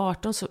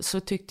 2018 så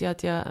tyckte jag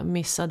att jag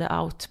missade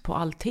out på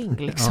allting.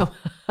 Liksom.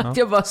 Att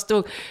jag bara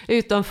stod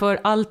utanför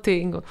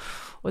allting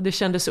och det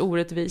kändes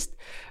orättvist.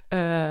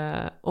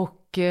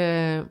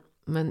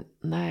 Men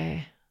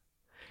nej.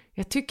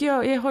 Jag tycker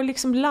jag har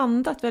liksom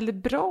landat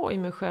väldigt bra i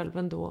mig själv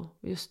ändå.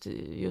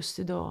 Just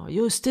idag.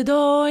 Just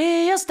idag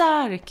är jag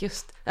stark.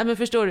 Nej, men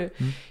förstår du?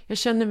 Jag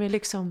känner mig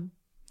liksom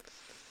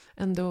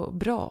ändå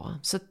bra.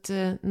 Så att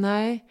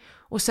nej.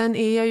 Och sen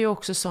är jag ju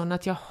också sån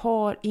att jag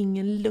har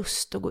ingen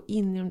lust att gå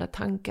in i de där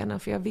tankarna.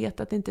 För jag vet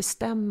att det inte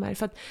stämmer.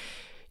 För att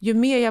ju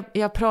mer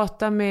jag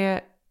pratar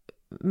med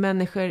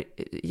människor,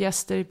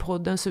 gäster i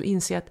podden, så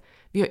inser jag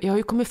att jag har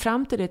ju kommit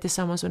fram till det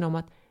tillsammans med dem,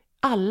 att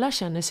alla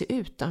känner sig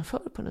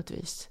utanför på något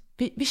vis.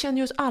 Vi känner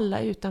ju oss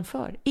alla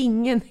utanför.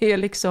 Ingen är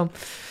liksom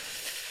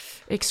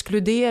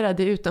exkluderad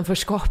i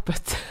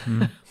utanförskapet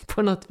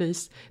på något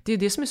vis. Det är ju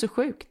det som är så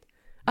sjukt.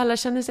 Alla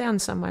känner sig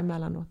ensamma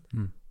emellanåt.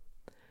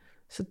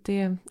 Så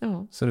det,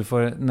 ja. Så du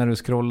får, när du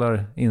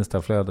scrollar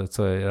Instaflödet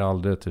så är det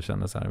aldrig att du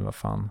känner så här, vad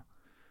fan,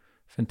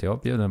 får inte jag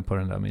bjuden på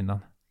den där middagen?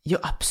 Ja,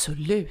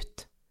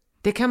 absolut.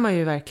 Det kan man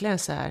ju verkligen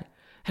så här.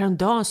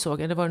 Häromdagen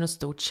såg jag, det var något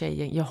stort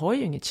tjejgäng. Jag har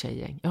ju inget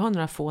tjejgäng. Jag har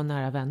några få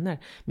nära vänner.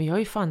 Men jag har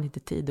ju fan inte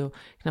tid att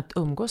knappt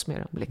umgås med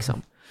dem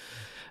liksom.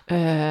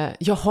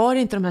 Jag har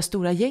inte de här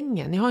stora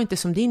gängen. Jag har inte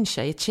som din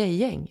tjej ett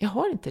tjejgäng. Jag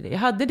har inte det. Jag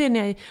hade det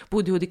när jag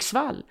bodde i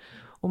Hudiksvall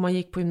och man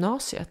gick på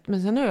gymnasiet.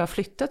 Men sen har jag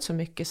flyttat så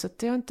mycket så att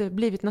det har inte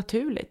blivit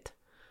naturligt.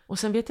 Och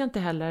sen vet jag inte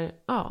heller,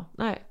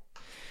 nej.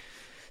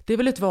 Det är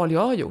väl ett val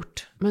jag har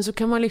gjort. Men så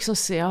kan man liksom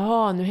se,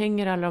 nu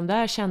hänger alla de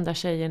där kända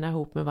tjejerna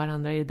ihop med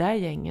varandra i det där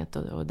gänget.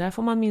 Och där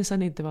får man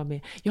minsann inte vara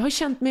med. Jag har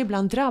känt mig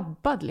ibland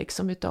drabbad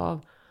liksom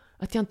utav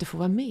att jag inte får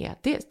vara med.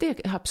 Det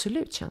är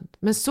absolut känt.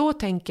 Men så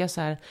tänker jag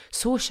så här,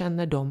 så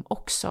känner de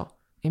också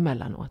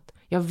emellanåt.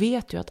 Jag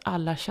vet ju att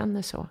alla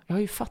känner så. Jag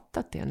har ju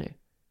fattat det nu.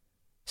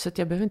 Så att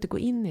jag behöver inte gå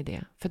in i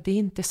det. För det är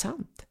inte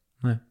sant.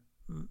 Nej.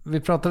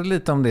 Vi pratade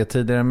lite om det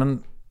tidigare,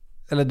 men...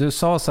 Eller du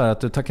sa så här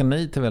att du tackar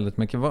nej till väldigt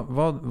mycket.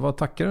 Vad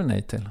tackar du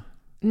nej till?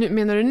 Nu,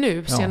 menar du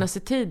nu, senaste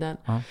tiden?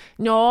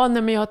 Ja,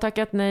 nej, men jag har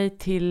tackat nej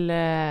till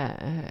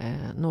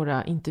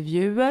några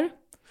intervjuer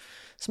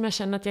som jag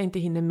känner att jag inte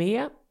hinner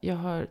med. Jag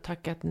har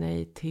tackat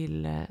nej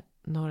till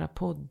några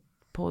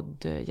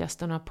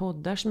poddgäster, några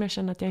poddar som jag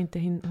känner att jag inte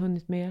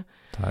hunnit med.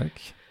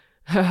 Tack.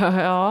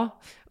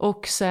 Ja,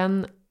 och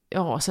sen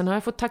har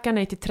jag fått tacka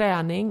nej till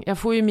träning. Jag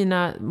får ju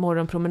mina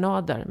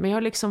morgonpromenader, men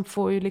jag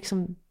får ju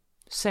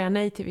säga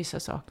nej till vissa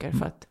saker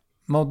för att...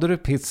 Mådde du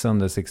piss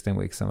under 16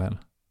 weeks väl?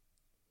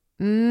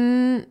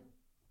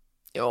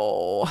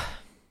 Ja,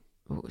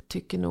 jag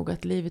tycker nog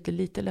att livet är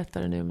lite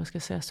lättare nu om man ska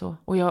säga så.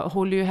 Och jag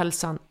håller ju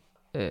hälsan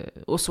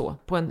och så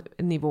på en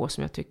nivå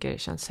som jag tycker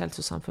känns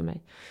hälsosam för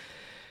mig.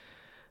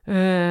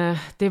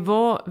 Det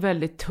var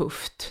väldigt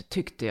tufft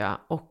tyckte jag,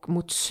 och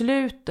mot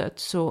slutet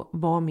så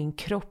var min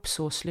kropp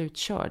så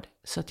slutkörd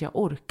så att jag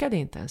orkade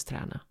inte ens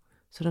träna.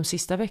 Så de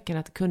sista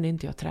veckorna kunde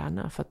inte jag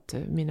träna för att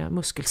mina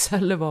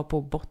muskelceller var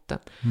på botten.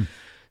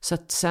 Så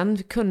att sen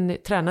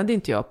tränade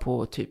inte jag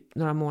på typ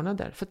några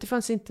månader. För att det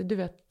fanns inte,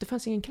 det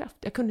fanns ingen kraft.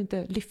 Jag kunde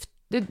inte lyfta.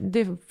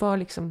 Det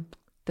var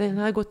den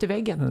hade gått i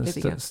väggen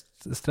lite grann.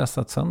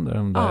 Stressat sönder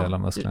de där hela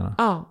musklerna.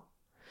 Ja.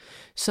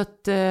 Så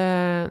att,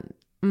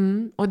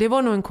 och det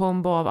var nog en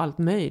kombo av allt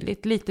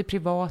möjligt. Lite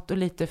privat och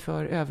lite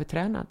för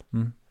övertränad.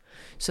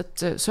 Så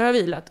har jag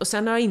vilat. Och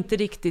sen har jag inte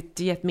riktigt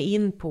gett mig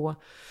in på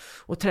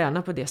att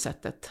träna på det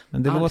sättet.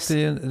 Men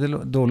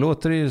då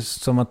låter det ju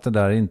som att det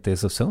där inte är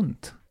så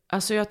sunt.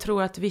 Alltså jag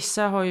tror att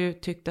vissa har ju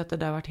tyckt att det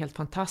där varit helt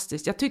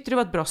fantastiskt. Jag tyckte det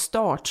var ett bra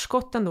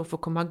startskott ändå för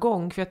att komma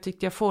igång. För jag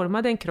tyckte jag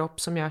formade en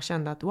kropp som jag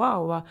kände att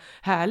wow, vad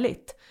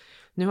härligt.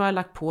 Nu har jag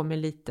lagt på mig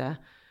lite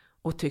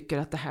och tycker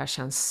att det här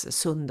känns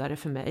sundare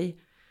för mig.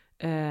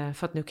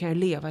 För att nu kan jag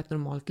leva ett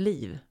normalt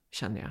liv,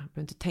 känner jag. Jag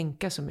behöver inte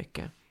tänka så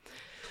mycket.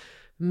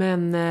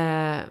 Men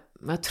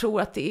jag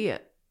tror att det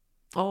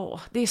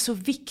är så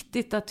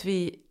viktigt att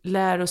vi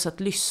lär oss att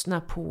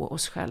lyssna på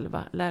oss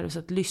själva. Lär oss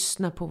att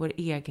lyssna på vår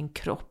egen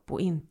kropp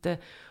och inte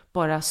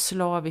bara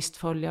slaviskt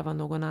följa vad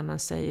någon annan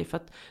säger. För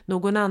att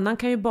någon annan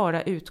kan ju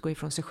bara utgå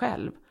ifrån sig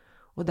själv.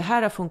 Och det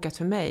här har funkat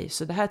för mig,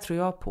 så det här tror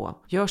jag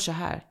på. Gör så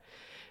här.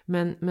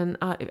 Men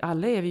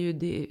alla är vi ju,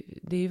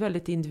 det är ju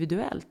väldigt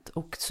individuellt.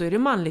 Och så är det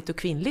manligt och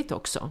kvinnligt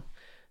också.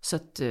 Så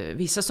att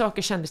vissa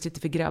saker kändes lite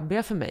för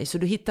grabbiga för mig. Så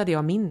då hittade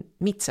jag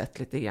mitt sätt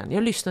lite grann.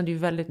 Jag lyssnade ju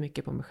väldigt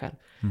mycket på mig själv.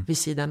 Vid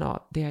sidan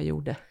av det jag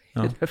gjorde i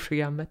det här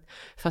programmet.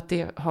 För att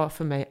det har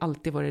för mig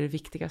alltid varit det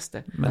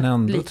viktigaste. Men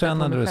ändå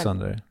tränade du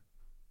sönder?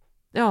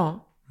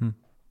 Ja.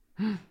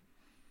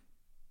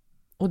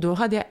 Och då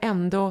hade jag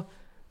ändå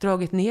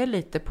dragit ner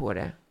lite på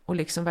det. Och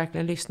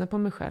verkligen lyssna på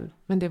mig själv.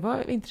 Men det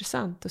var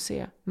intressant att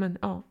se. Men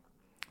ja.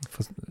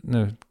 Fast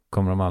nu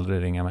kommer de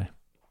aldrig ringa mig.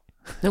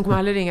 De kommer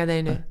aldrig ringa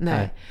dig nu.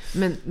 Nej.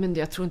 Men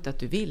jag tror inte att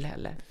du vill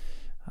heller.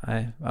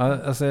 Nej,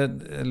 alltså,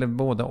 eller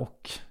båda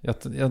och.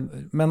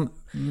 Men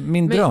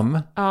min dröm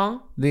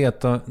det är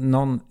att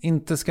någon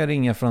inte ska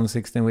ringa från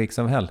 16 Weeks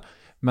of Hell.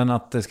 Men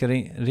att det ska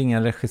ringa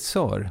en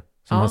regissör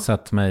som har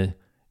sett mig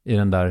i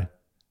den där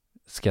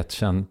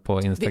sketchen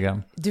på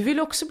Instagram. Du vill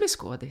också bli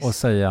skådis. Och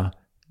säga,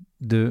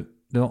 du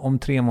om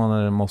 3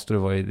 månader måste du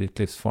vara i ditt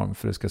livsform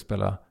för du ska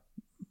spela,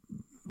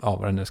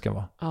 vad det nu ska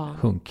vara,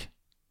 hunk.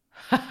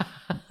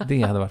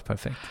 Det hade varit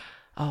perfekt.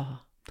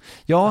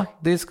 Ja,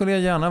 det skulle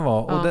jag gärna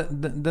vara. Och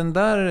den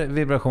där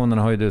vibrationen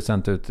har ju du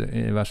sänt ut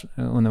i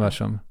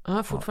universum. Jag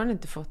har fortfarande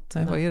inte fått.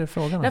 Nej, vad är det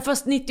frågan om? Nej,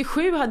 fast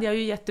 97 hade jag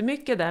ju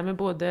jättemycket där med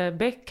både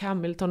Beck,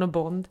 Hamilton och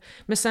Bond.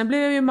 Men sen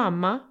blev jag ju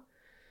mamma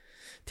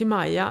till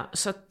Maja.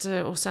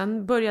 Och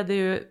sen började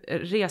ju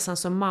resan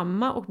som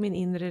mamma och min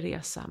inre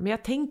resa. Men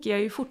jag är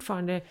ju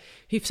fortfarande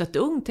hyfsat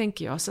ung,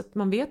 tänker jag. Så att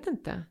man vet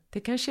inte. Det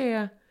kanske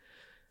är...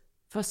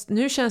 Fast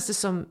nu känns det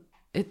som...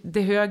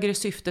 Det högre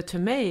syftet för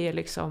mig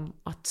är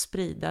att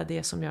sprida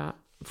det som jag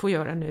får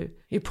göra nu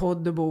i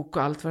podd och bok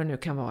och allt vad det nu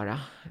kan vara.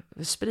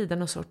 Sprida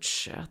någon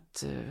sorts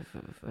att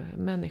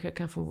människor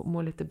kan få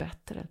må lite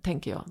bättre,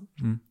 tänker jag.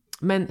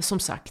 Men som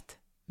sagt,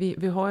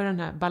 vi har ju den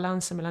här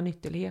balansen mellan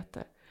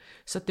ytterligheter.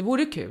 Så att det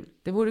vore kul.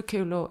 Det vore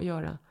kul att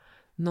göra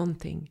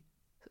någonting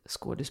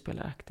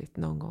skådespelaraktigt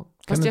någon gång.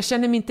 Fast jag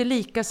känner mig inte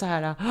lika så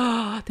här,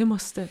 det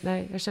måste,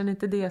 nej, jag känner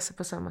inte det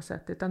på samma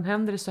sätt, utan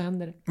händer det så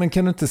händer det. Men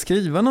kan du inte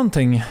skriva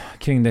någonting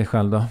kring dig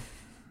själv då?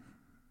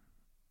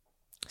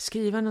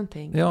 Skriva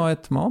någonting? Ja,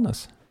 ett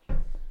manus.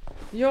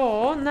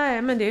 Ja,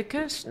 nej, men det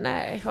kanske,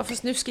 nej,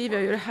 fast nu skriver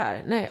jag ju det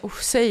här. Nej,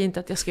 säg inte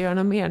att jag ska göra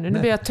något mer nu. Nu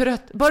blir jag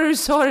trött. Bara du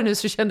sa det nu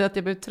så kände jag att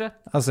jag blev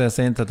trött. Alltså jag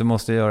säger inte att du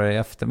måste göra det i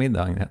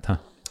eftermiddag, Agneta.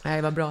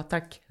 Nej, vad bra,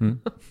 tack.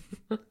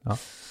 Ja.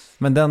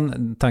 Men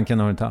den tanken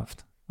har du inte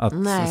haft? Att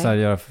så här,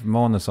 göra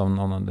manus om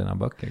någon av dina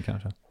böcker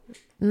kanske?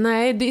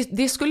 Nej,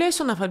 det skulle jag i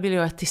sådana fall vilja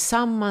göra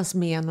tillsammans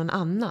med någon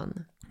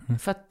annan.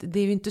 För att det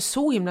är ju inte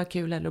så himla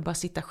kul heller att bara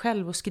sitta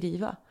själv och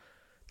skriva.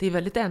 Det är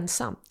väldigt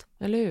ensamt,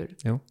 eller hur?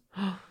 Jo.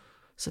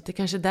 Så det är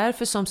kanske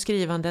därför som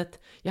skrivandet...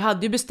 Jag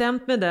hade ju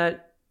bestämt mig där,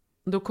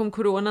 då kom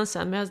coronan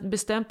sen, men jag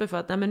bestämde mig för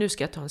att men nu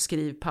ska jag ta en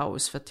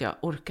skrivpaus för att jag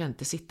orkar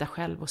inte sitta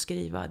själv och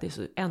skriva. Det är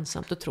så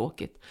ensamt och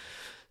tråkigt.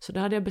 Så då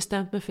hade jag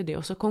bestämt mig för det.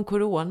 Och så kom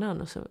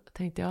coronan och så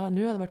tänkte jag,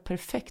 nu hade det varit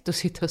perfekt att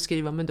sitta och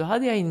skriva. Men då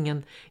hade jag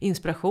ingen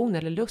inspiration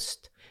eller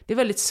lust. Det är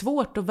väldigt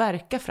svårt att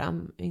verka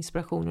fram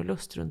inspiration och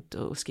lust runt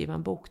och skriva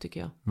en bok, tycker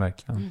jag.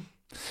 Verkligen.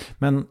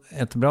 Men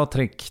ett bra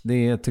trick,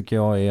 det tycker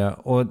jag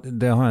är, och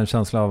det har jag en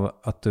känsla av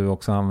att du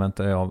också använt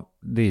dig av,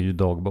 det är ju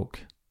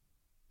dagbok.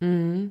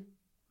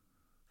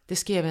 Det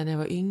skrev jag när jag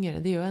var yngre,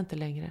 det gör jag inte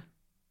längre.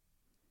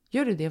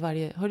 Gör du det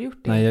har du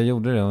gjort det? Nej, jag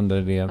gjorde det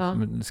under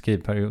det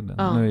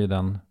skrivperioden. Nu är ju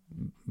den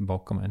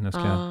bakom mig, nu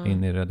ska jag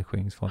in i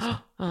redigeringsfasen.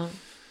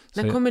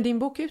 När kommer din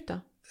bok ut då?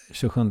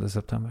 27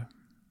 september.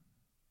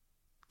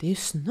 Det är ju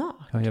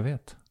snart. Ja, jag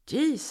vet.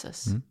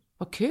 Jesus,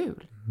 vad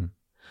kul.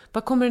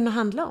 Vad kommer den att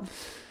handla om?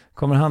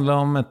 Kommer handla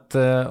om ett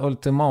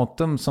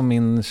ultimatum som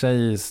min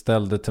tjej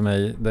ställde till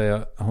mig.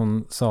 Där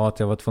hon sa att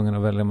jag var tvungen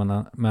att välja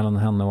mellan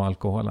henne och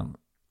alkoholen.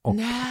 Och,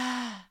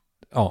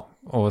 ja,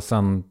 och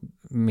sen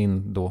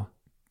min då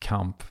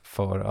kamp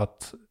för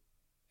att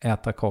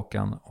äta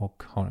kakan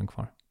och ha den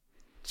kvar.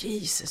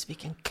 Jesus,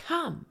 vilken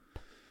kamp.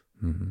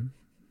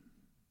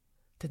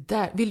 Det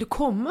där. Vill du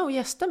komma och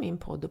gästa min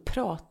podd och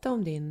prata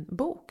om din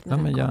bok? Ja,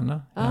 men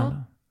gärna.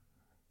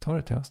 Ta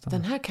det till hösten.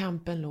 Den här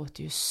kampen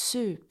låter ju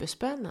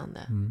superspännande.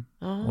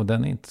 Och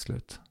den är inte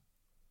slut.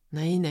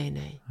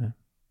 Nej.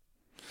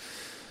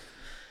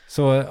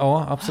 Så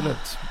ja,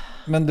 absolut.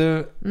 Men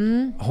du,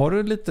 har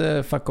du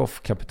lite fuck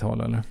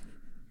off-kapital eller?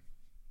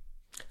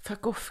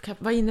 Fuck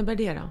off-kapital, vad innebär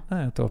det då?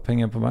 Nej, att du har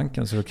pengar på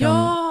banken så du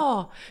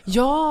kan...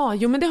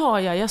 Jo men det har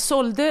jag.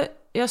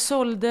 Jag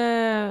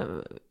sålde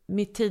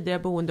mitt tidigare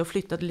boende och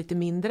flyttade lite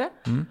mindre.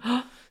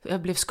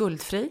 Jag blev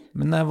skuldfri.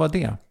 Men när var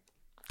det?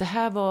 Det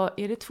här var,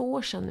 är det 2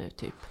 år sedan nu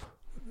typ?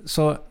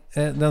 Så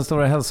den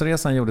stora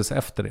hälsoresan gjordes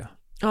efter det?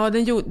 Ja,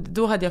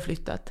 då hade jag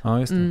flyttat. Ja,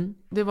 just det.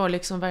 Det var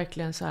liksom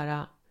verkligen så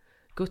här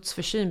Guds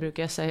försyn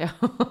brukar jag säga.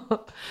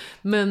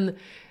 Men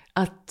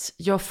att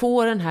jag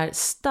får den här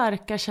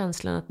starka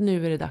känslan att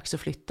nu är det dags att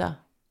flytta.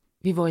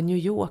 Vi var i New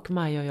York,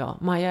 Maja och jag.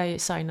 Maja är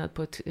signad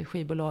på ett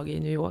skivbolag i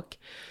New York.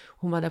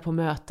 Hon var där på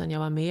möten, jag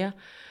var med.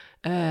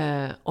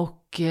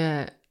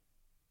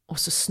 Och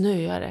så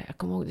snöade, jag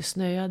kommer ihåg det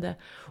snöade.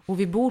 Och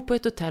vi bor på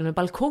ett hotell med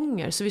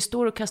balkonger. Så vi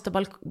står och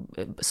kastar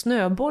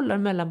snöbollar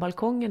mellan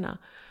balkongerna.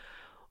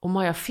 Och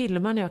Maja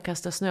filmar när jag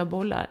kastar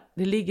snöbollar.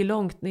 Det ligger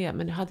långt ner,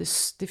 men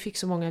det fick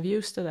så många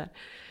views det där.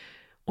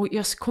 Och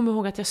jag kommer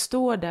ihåg att jag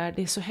står där,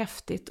 det är så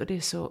häftigt och det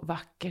är så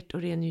vackert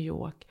och det är New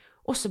York.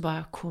 Och så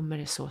bara kommer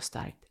det så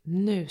starkt.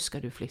 Nu ska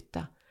du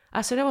flytta.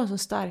 Alltså det var så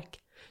starkt.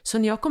 Så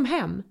när jag kom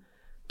hem,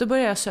 då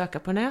började jag söka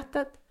på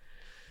nätet.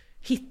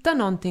 Hitta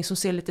någonting som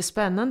ser lite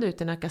spännande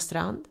ut i Nacka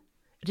strand.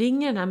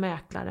 Ringer den här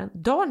mäklaren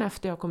dagen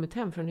efter jag kommit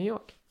hem från New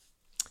York.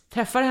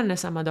 Träffar henne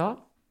samma dag.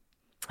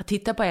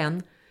 Tittar på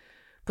en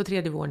på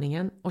 3:e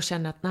våningen och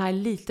känner att nej,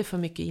 lite för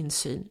mycket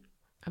insyn.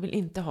 Jag vill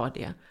inte ha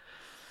det.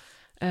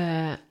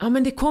 Ja,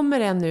 men det kommer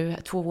en nu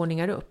 2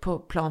 våningar upp på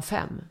plan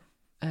 5.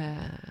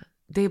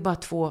 Det är bara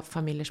 2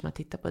 familjer som har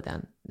tittat på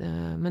den.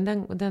 Men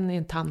den är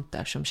en tant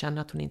där som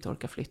känner att hon inte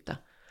orkar flytta.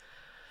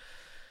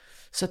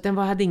 Så att den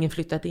hade ingen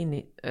flyttat in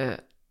i.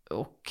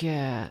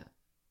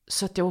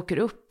 Så att jag åker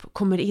upp,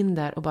 kommer in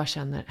där och bara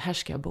känner, här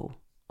ska jag bo.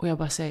 Och jag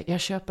bara säger, jag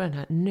köper den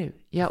här nu.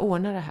 Jag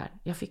ordnar det här,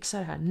 jag fixar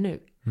det här nu.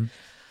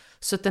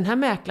 Så att den här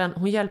mäklaren,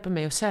 hon hjälper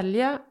mig att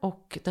sälja.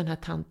 Och den här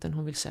tanten,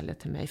 hon vill sälja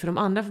till mig. För de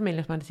andra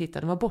familjerna som hade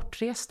tittat, de var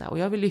bortresta. Och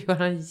jag ville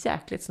göra en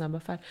jäkligt snabb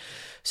affär.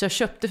 Så jag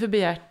köpte för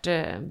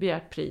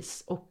begärt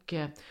pris.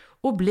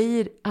 Och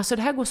blir, alltså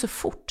det här går så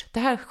fort. Det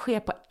här sker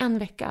på 1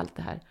 vecka allt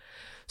det här.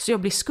 Så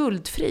jag blir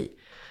skuldfri.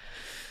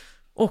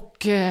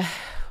 Och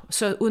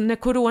så när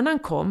coronan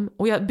kom,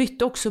 och jag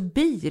bytte också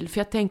bil, för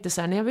jag tänkte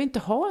så här, nej, jag vill inte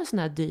ha en sån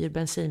här dyr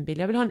bensinbil,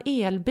 jag vill ha en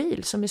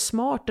elbil som är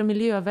smart och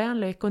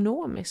miljövänlig och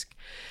ekonomisk.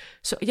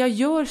 Så jag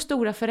gör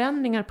stora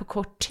förändringar på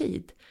kort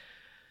tid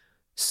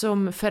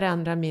som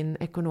förändrar min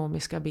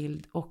ekonomiska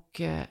bild,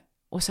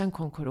 och sen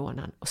kom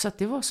coronan. Och så att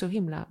det var så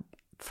himla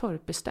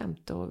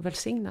förutbestämt och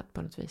välsignat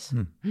på något vis.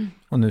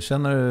 Och nu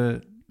känner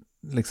du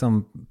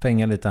liksom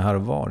pengar lite här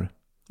och var?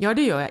 Ja,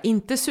 det gör jag.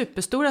 Inte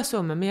superstora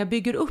summor, men jag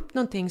bygger upp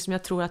någonting som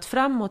jag tror att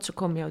framåt så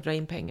kommer jag att dra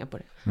in pengar på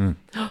det.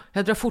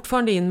 Jag drar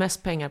fortfarande in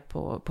mest pengar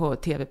på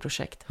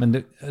tv-projekt. Men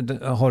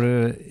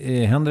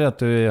händer det att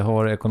du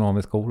har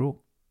ekonomisk oro?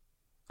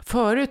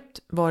 Förut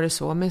var det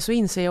så, men så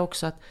inser jag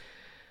också att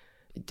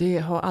det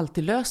har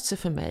alltid löst sig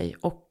för mig,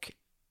 och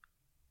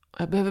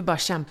jag behöver bara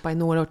kämpa i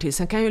några år till.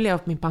 Sen kan jag ju leva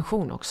på min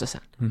pension också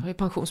sen. Jag har ju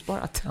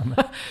pensionssparat.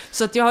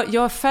 Så att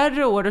jag har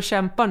färre år att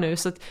kämpa nu.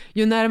 Så att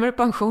ju närmare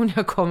pension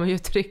jag kommer, ju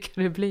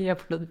tryggare blir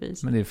jag på något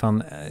vis. Men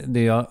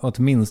det är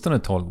åtminstone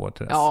 12 år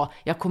till dess. Ja,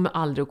 jag kommer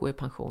aldrig att gå i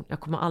pension. Jag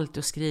kommer alltid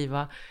att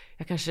skriva.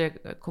 Jag kanske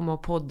kommer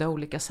att podda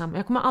olika sammanhang.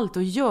 Jag kommer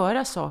alltid att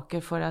göra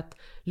saker för att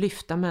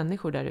lyfta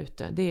människor där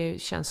ute.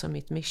 Det känns som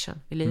mitt mission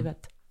i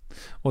livet.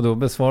 Och då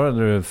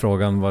besvarade du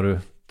frågan vad du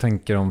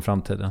tänker om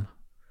framtiden.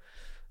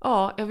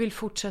 Ja, jag vill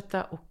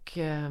fortsätta och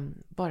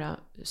bara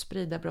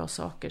sprida bra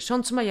saker.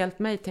 Sånt som har hjälpt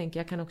mig tänker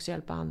jag kan också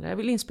hjälpa andra. Jag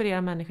vill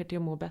inspirera människor till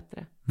att må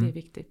bättre. Det är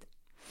viktigt.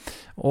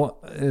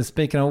 Och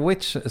speaking of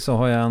which så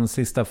har jag en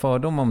sista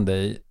fördom om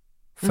dig.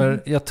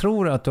 För jag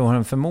tror att du har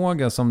en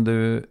förmåga som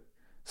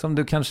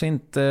du kanske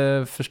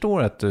inte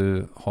förstår att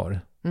du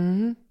har.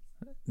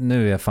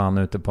 Nu är jag fan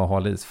ute på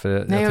halis. För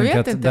jag tänker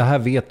att inte. Det här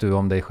vet du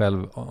om dig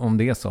själv, om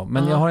det är så.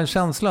 Men jag har en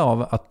känsla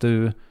av att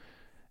du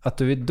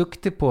är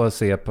duktig på att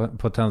se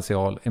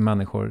potential i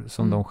människor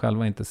som de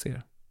själva inte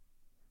ser.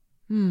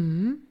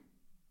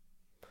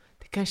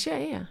 Det kanske jag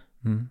är.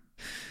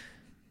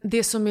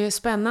 Det som är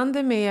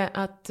spännande med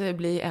att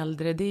bli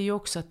äldre, det är ju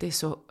också att det är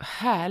så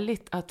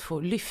härligt att få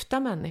lyfta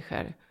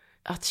människor.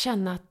 Att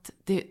känna att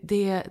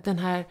den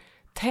här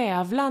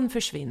tävlan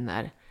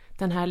försvinner.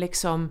 Den här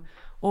liksom,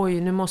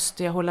 oj nu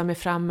måste jag hålla mig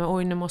framme,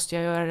 oj nu måste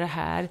jag göra det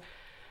här.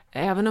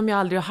 Även om jag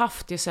aldrig har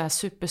haft det så här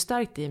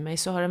superstarkt i mig,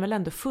 så har den väl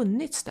ändå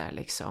funnits där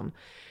liksom.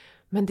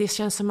 Men det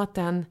känns som att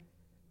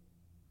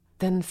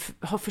den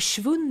har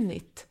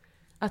försvunnit.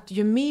 Att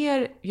ju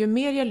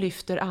mer jag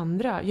lyfter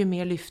andra, ju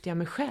mer lyfter jag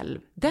mig själv.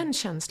 Den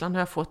känslan har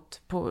jag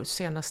fått på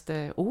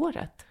senaste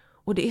året.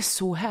 Och det är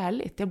så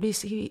härligt. Jag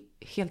blir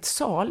helt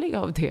salig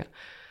av det.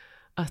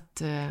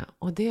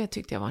 Och det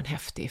tyckte jag var en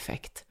häftig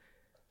effekt.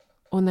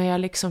 Och när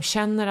jag liksom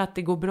känner att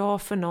det går bra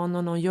för någon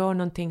och någon gör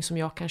någonting som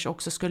jag kanske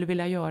också skulle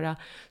vilja göra,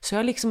 så har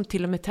jag liksom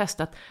till och med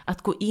testat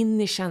att gå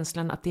in i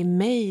känslan att det är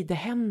mig det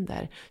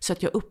händer. Så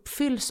att jag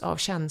uppfylls av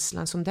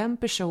känslan som den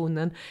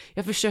personen.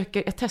 Jag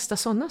testar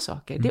sådana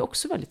saker. Det är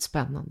också väldigt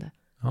spännande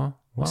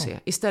att se.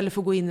 Istället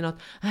för att gå in i något,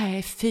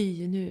 nej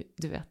fy nu,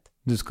 du vet.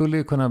 Du skulle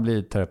ju kunna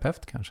bli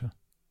terapeut kanske.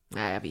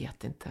 Nej, jag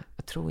vet inte.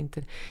 Jag tror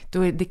inte.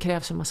 Det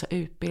krävs en massa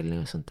utbildning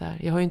och sånt där.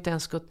 Jag har inte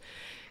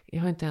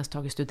ens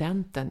tagit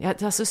studenten.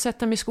 Alltså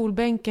sätta mig i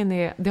skolbänken,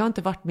 det har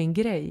inte varit min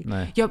grej.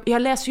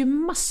 Jag läser ju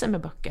massor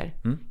med böcker.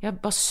 Jag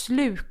bara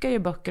slukar ju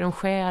böcker om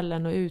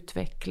själen och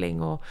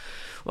utveckling och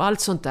allt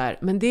sånt där.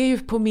 Men det är ju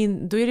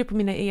då är det på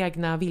mina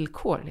egna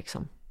villkor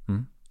liksom.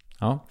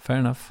 Ja, fair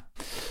enough.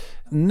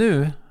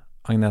 Nu,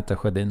 Agneta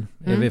Sjödin,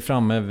 är vi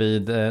framme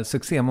vid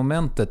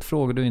succémomentet.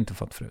 Frågor du inte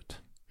fått förut.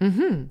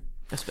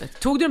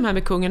 Tog du de här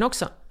med kungen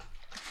också?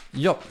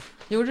 Ja.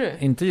 Gjorde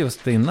du? Inte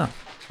just dina.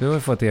 Du har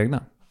fått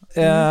egna.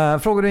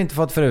 Frågor du inte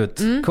fått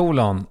förut.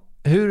 Kolon.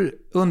 Hur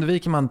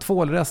undviker man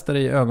tvålrester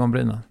i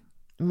ögonbrynen?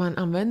 Man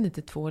använder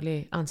inte tvål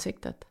i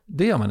ansiktet.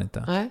 Det gör man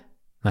inte? Nej.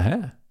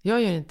 Nähä.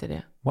 Jag gör inte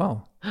det.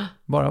 Wow.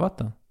 Bara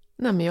vatten?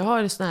 Nej, men jag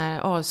har en sån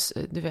här,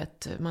 du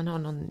vet, man har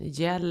någon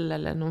gel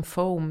eller någon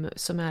foam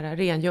som är en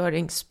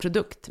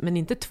rengöringsprodukt, men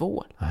inte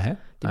tvål. Nähä.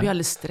 Det blir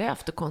alldeles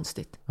strävt och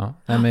konstigt. Ja.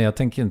 Nej, men jag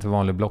tänker inte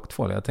vanlig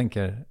blocktvål. Jag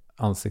tänker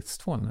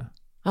ansiktstvål nu.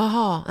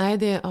 Jaha, nej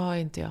det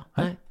inte jag.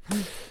 Nej.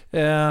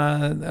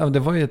 Det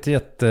var ju ett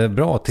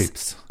jättebra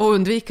tips. Och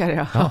undvika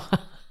det, ja.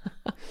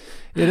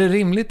 Är det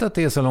rimligt att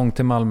det är så långt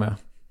till Malmö?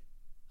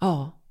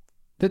 Ja.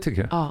 Det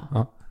tycker jag?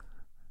 Ja.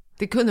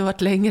 Det kunde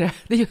varit längre.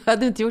 Det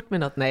hade inte gjort mig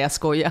något. Nej, jag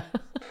skojar.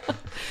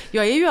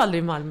 Jag är ju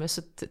aldrig i Malmö,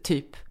 så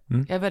typ.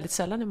 Jag är väldigt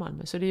sällan i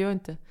Malmö, så det gör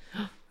inte.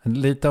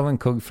 Lite av en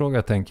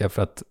kuggfråga tänker jag,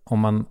 för att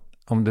om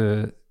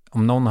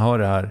någon hör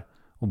det här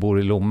och bor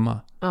i Lomma,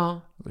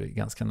 då är det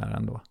ganska nära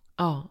ändå.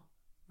 Ja.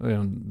 Då är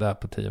de där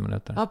på 10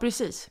 minuter. Ja,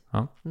 precis.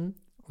 Ja.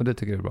 Och det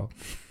tycker jag är bra.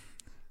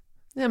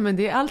 Ja, men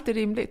det är alltid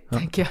rimligt,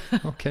 tänker jag.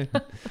 Okej.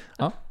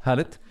 Ja,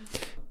 härligt.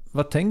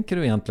 Vad tänker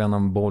du egentligen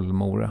om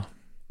Bollmora?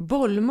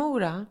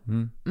 Bollmora?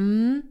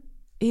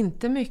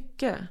 Inte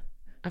mycket.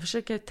 Jag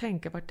försöker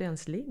tänka vart det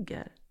ens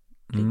ligger.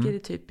 Ligger det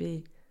typ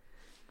i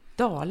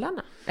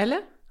Dalarna, eller?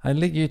 Det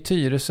ligger i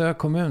Tyresö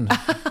kommun.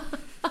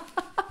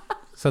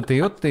 Så att det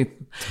är åt ditt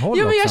håll.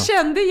 Jo, men jag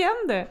kände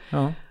igen det.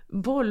 Ja.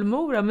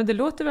 Bollmora, men det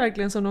låter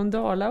verkligen som någon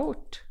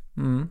dalaort.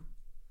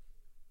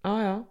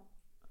 Ja.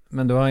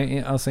 Men du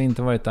har alltså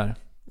inte varit där?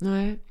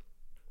 Nej.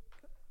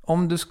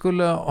 Om du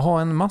skulle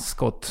ha en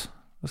maskot,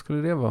 vad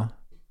skulle det vara?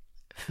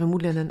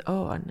 Förmodligen en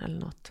örn eller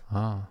något.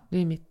 Det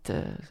är mitt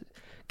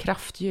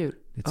kraftdjur.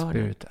 Ditt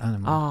spirit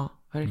animal. Ja,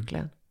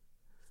 verkligen.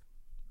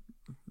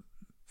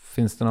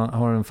 Finns det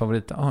har du en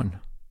favoritörn?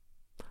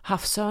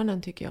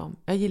 Havsörnen tycker jag om.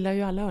 Jag gillar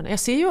ju alla örnar. Jag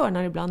ser ju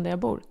örnar ibland där jag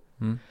bor.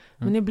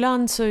 Men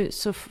ibland så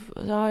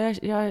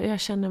jag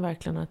känner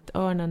verkligen att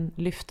örnen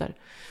lyfter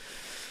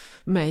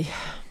mig.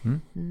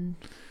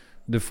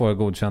 Du får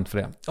godkänt för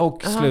det.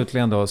 Och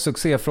slutligen då,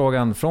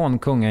 succéfrågan från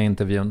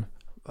kungaintervjun.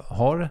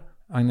 Har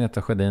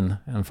Agneta Sjödin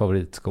en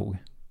favoritskog?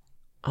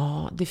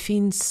 Ja, det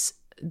finns.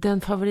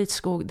 Den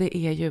favoritskog, det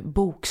är ju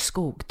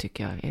bokskog,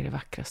 tycker jag är det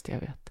vackraste jag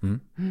vet.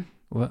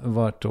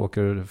 Vart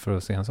åker du för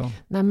att se en sån?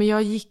 Nej, men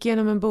jag gick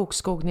igenom en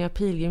bokskog när jag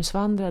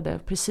pilgrimsvandrade.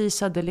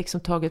 Precis hade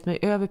liksom tagit mig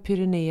över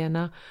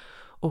Pyrenéerna.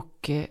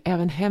 Och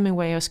även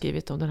Hemingway har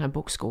skrivit om den här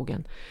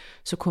bokskogen.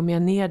 Så kom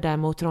jag ner där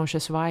mot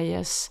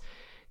Roncesvalles.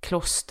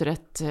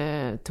 Klostret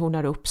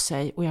tornar upp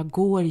sig. Och jag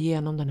går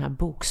igenom den här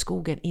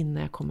bokskogen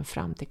innan jag kommer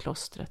fram till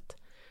klostret.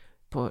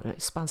 På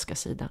spanska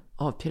sidan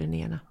av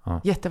Pyrenéerna.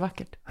 Ja.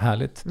 Jättevackert.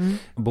 Härligt.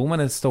 Bor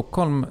man i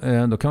Stockholm,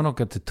 då kan man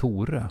åka till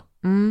Torö.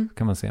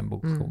 Kan man se en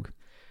bokskog.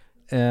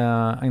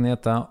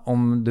 Agneta,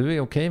 om du är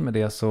okej med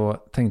det så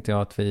tänkte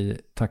jag att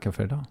vi tackar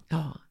för idag.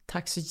 Ja,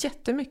 tack så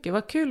jättemycket.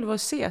 Vad kul att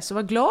ses. Och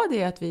vad glad jag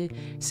är att vi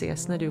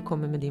ses när du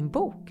kommer med din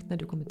bok. När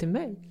du kommer till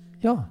mig.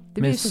 Ja,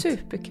 det blir mysigt.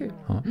 superkul.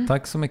 Ja,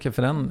 tack så mycket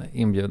för den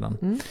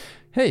inbjudan.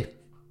 Hej!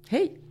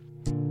 Hej!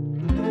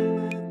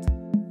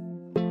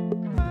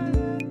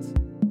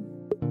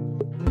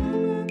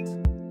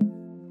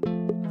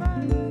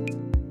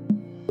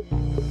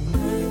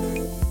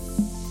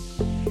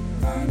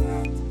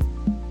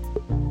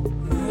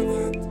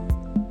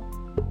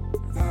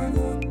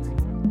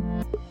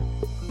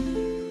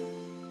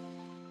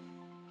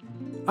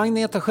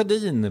 Agneta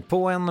Sjödin,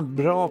 på en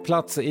bra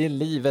plats i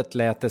livet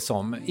lät det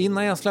som.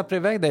 Innan jag släpper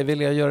iväg dig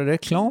vill jag göra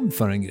reklam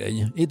för en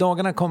grej. I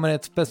dagarna kommer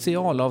ett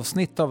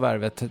specialavsnitt av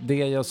Värvet, det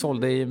jag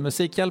sålde i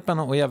Musikhjälpen,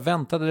 och jag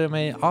väntade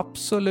mig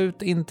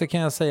absolut inte,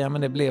 kan jag säga,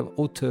 men det blev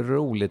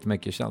otroligt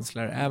mycket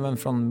känslor, även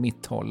från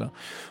mitt håll.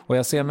 Och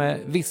jag ser med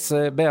viss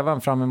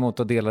bävan fram emot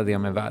att dela det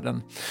med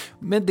världen.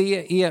 Med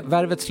det är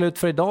Värvet slut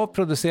för idag.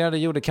 Producerade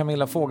gjorde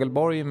Camilla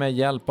Fogelborg med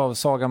hjälp av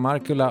Saga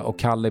Markula och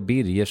Kalle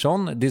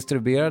Birgersson.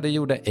 Distribuerade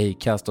gjorde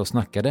Acast och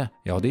snackade.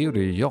 Ja, det gjorde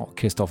ju jag,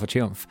 Kristoffer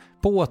Triumf.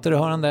 På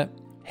återhörande,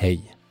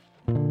 hej!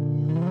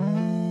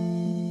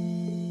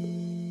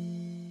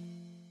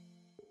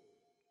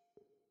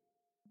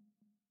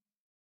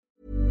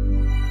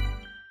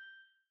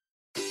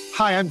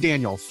 Hi, I'm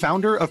Daniel,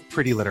 founder of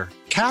Pretty Litter.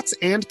 Cats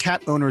and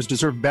cat owners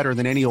deserve better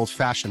than any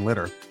old-fashioned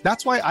litter.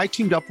 That's why I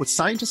teamed up with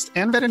scientists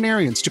and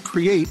veterinarians to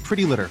create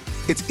Pretty Litter.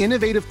 Its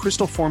innovative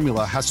crystal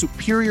formula has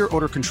superior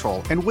odor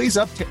control and weighs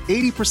up to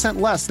 80%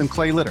 less than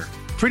clay litter.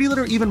 Pretty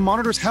Litter even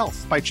monitors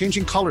health by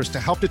changing colors to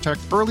help detect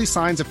early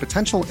signs of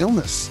potential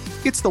illness.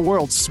 It's the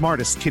world's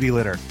smartest kitty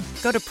litter.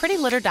 Go to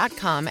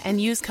prettylitter.com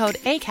and use code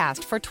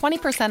ACAST for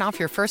 20% off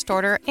your first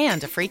order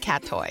and a free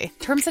cat toy.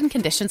 Terms and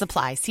conditions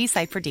apply. See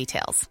site for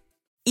details.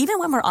 Even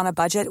when we're on a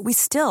budget, we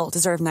still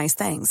deserve nice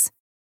things.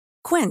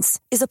 Quince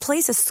is a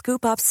place to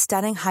scoop up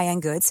stunning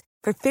high-end goods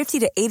for 50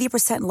 to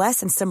 80% less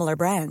than similar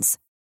brands.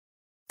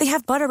 They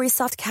have buttery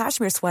soft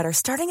cashmere sweaters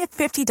starting at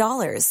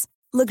 $50,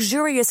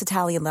 luxurious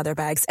Italian leather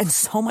bags, and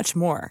so much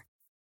more.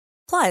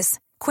 Plus,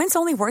 Quince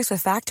only works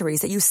with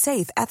factories that use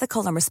safe,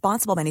 ethical, and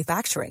responsible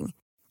manufacturing.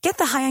 Get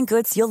the high-end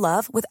goods you'll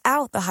love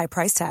without the high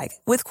price tag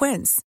with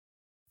Quince.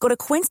 Go to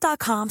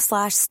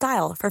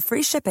quince.com/style for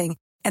free shipping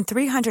and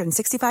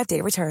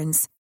 365-day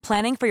returns.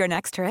 Planning for your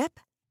next trip?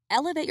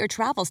 Elevate your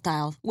travel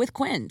style with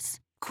Quince.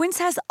 Quince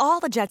has all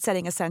the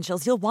jet-setting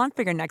essentials you'll want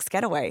for your next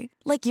getaway,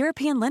 like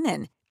European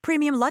linen,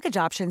 premium luggage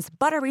options,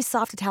 buttery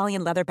soft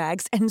Italian leather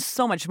bags, and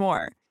so much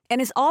more.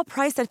 And is all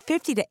priced at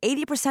 50 to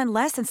 80%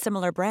 less than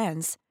similar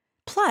brands.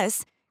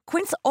 Plus,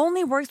 Quince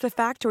only works with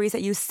factories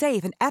that use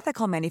safe and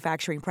ethical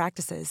manufacturing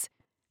practices.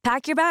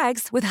 Pack your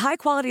bags with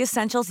high-quality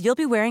essentials you'll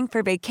be wearing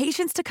for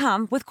vacations to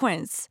come with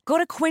Quince. Go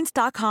to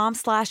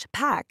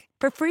quince.com/pack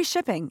for free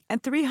shipping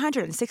and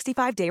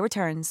 365-day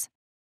returns.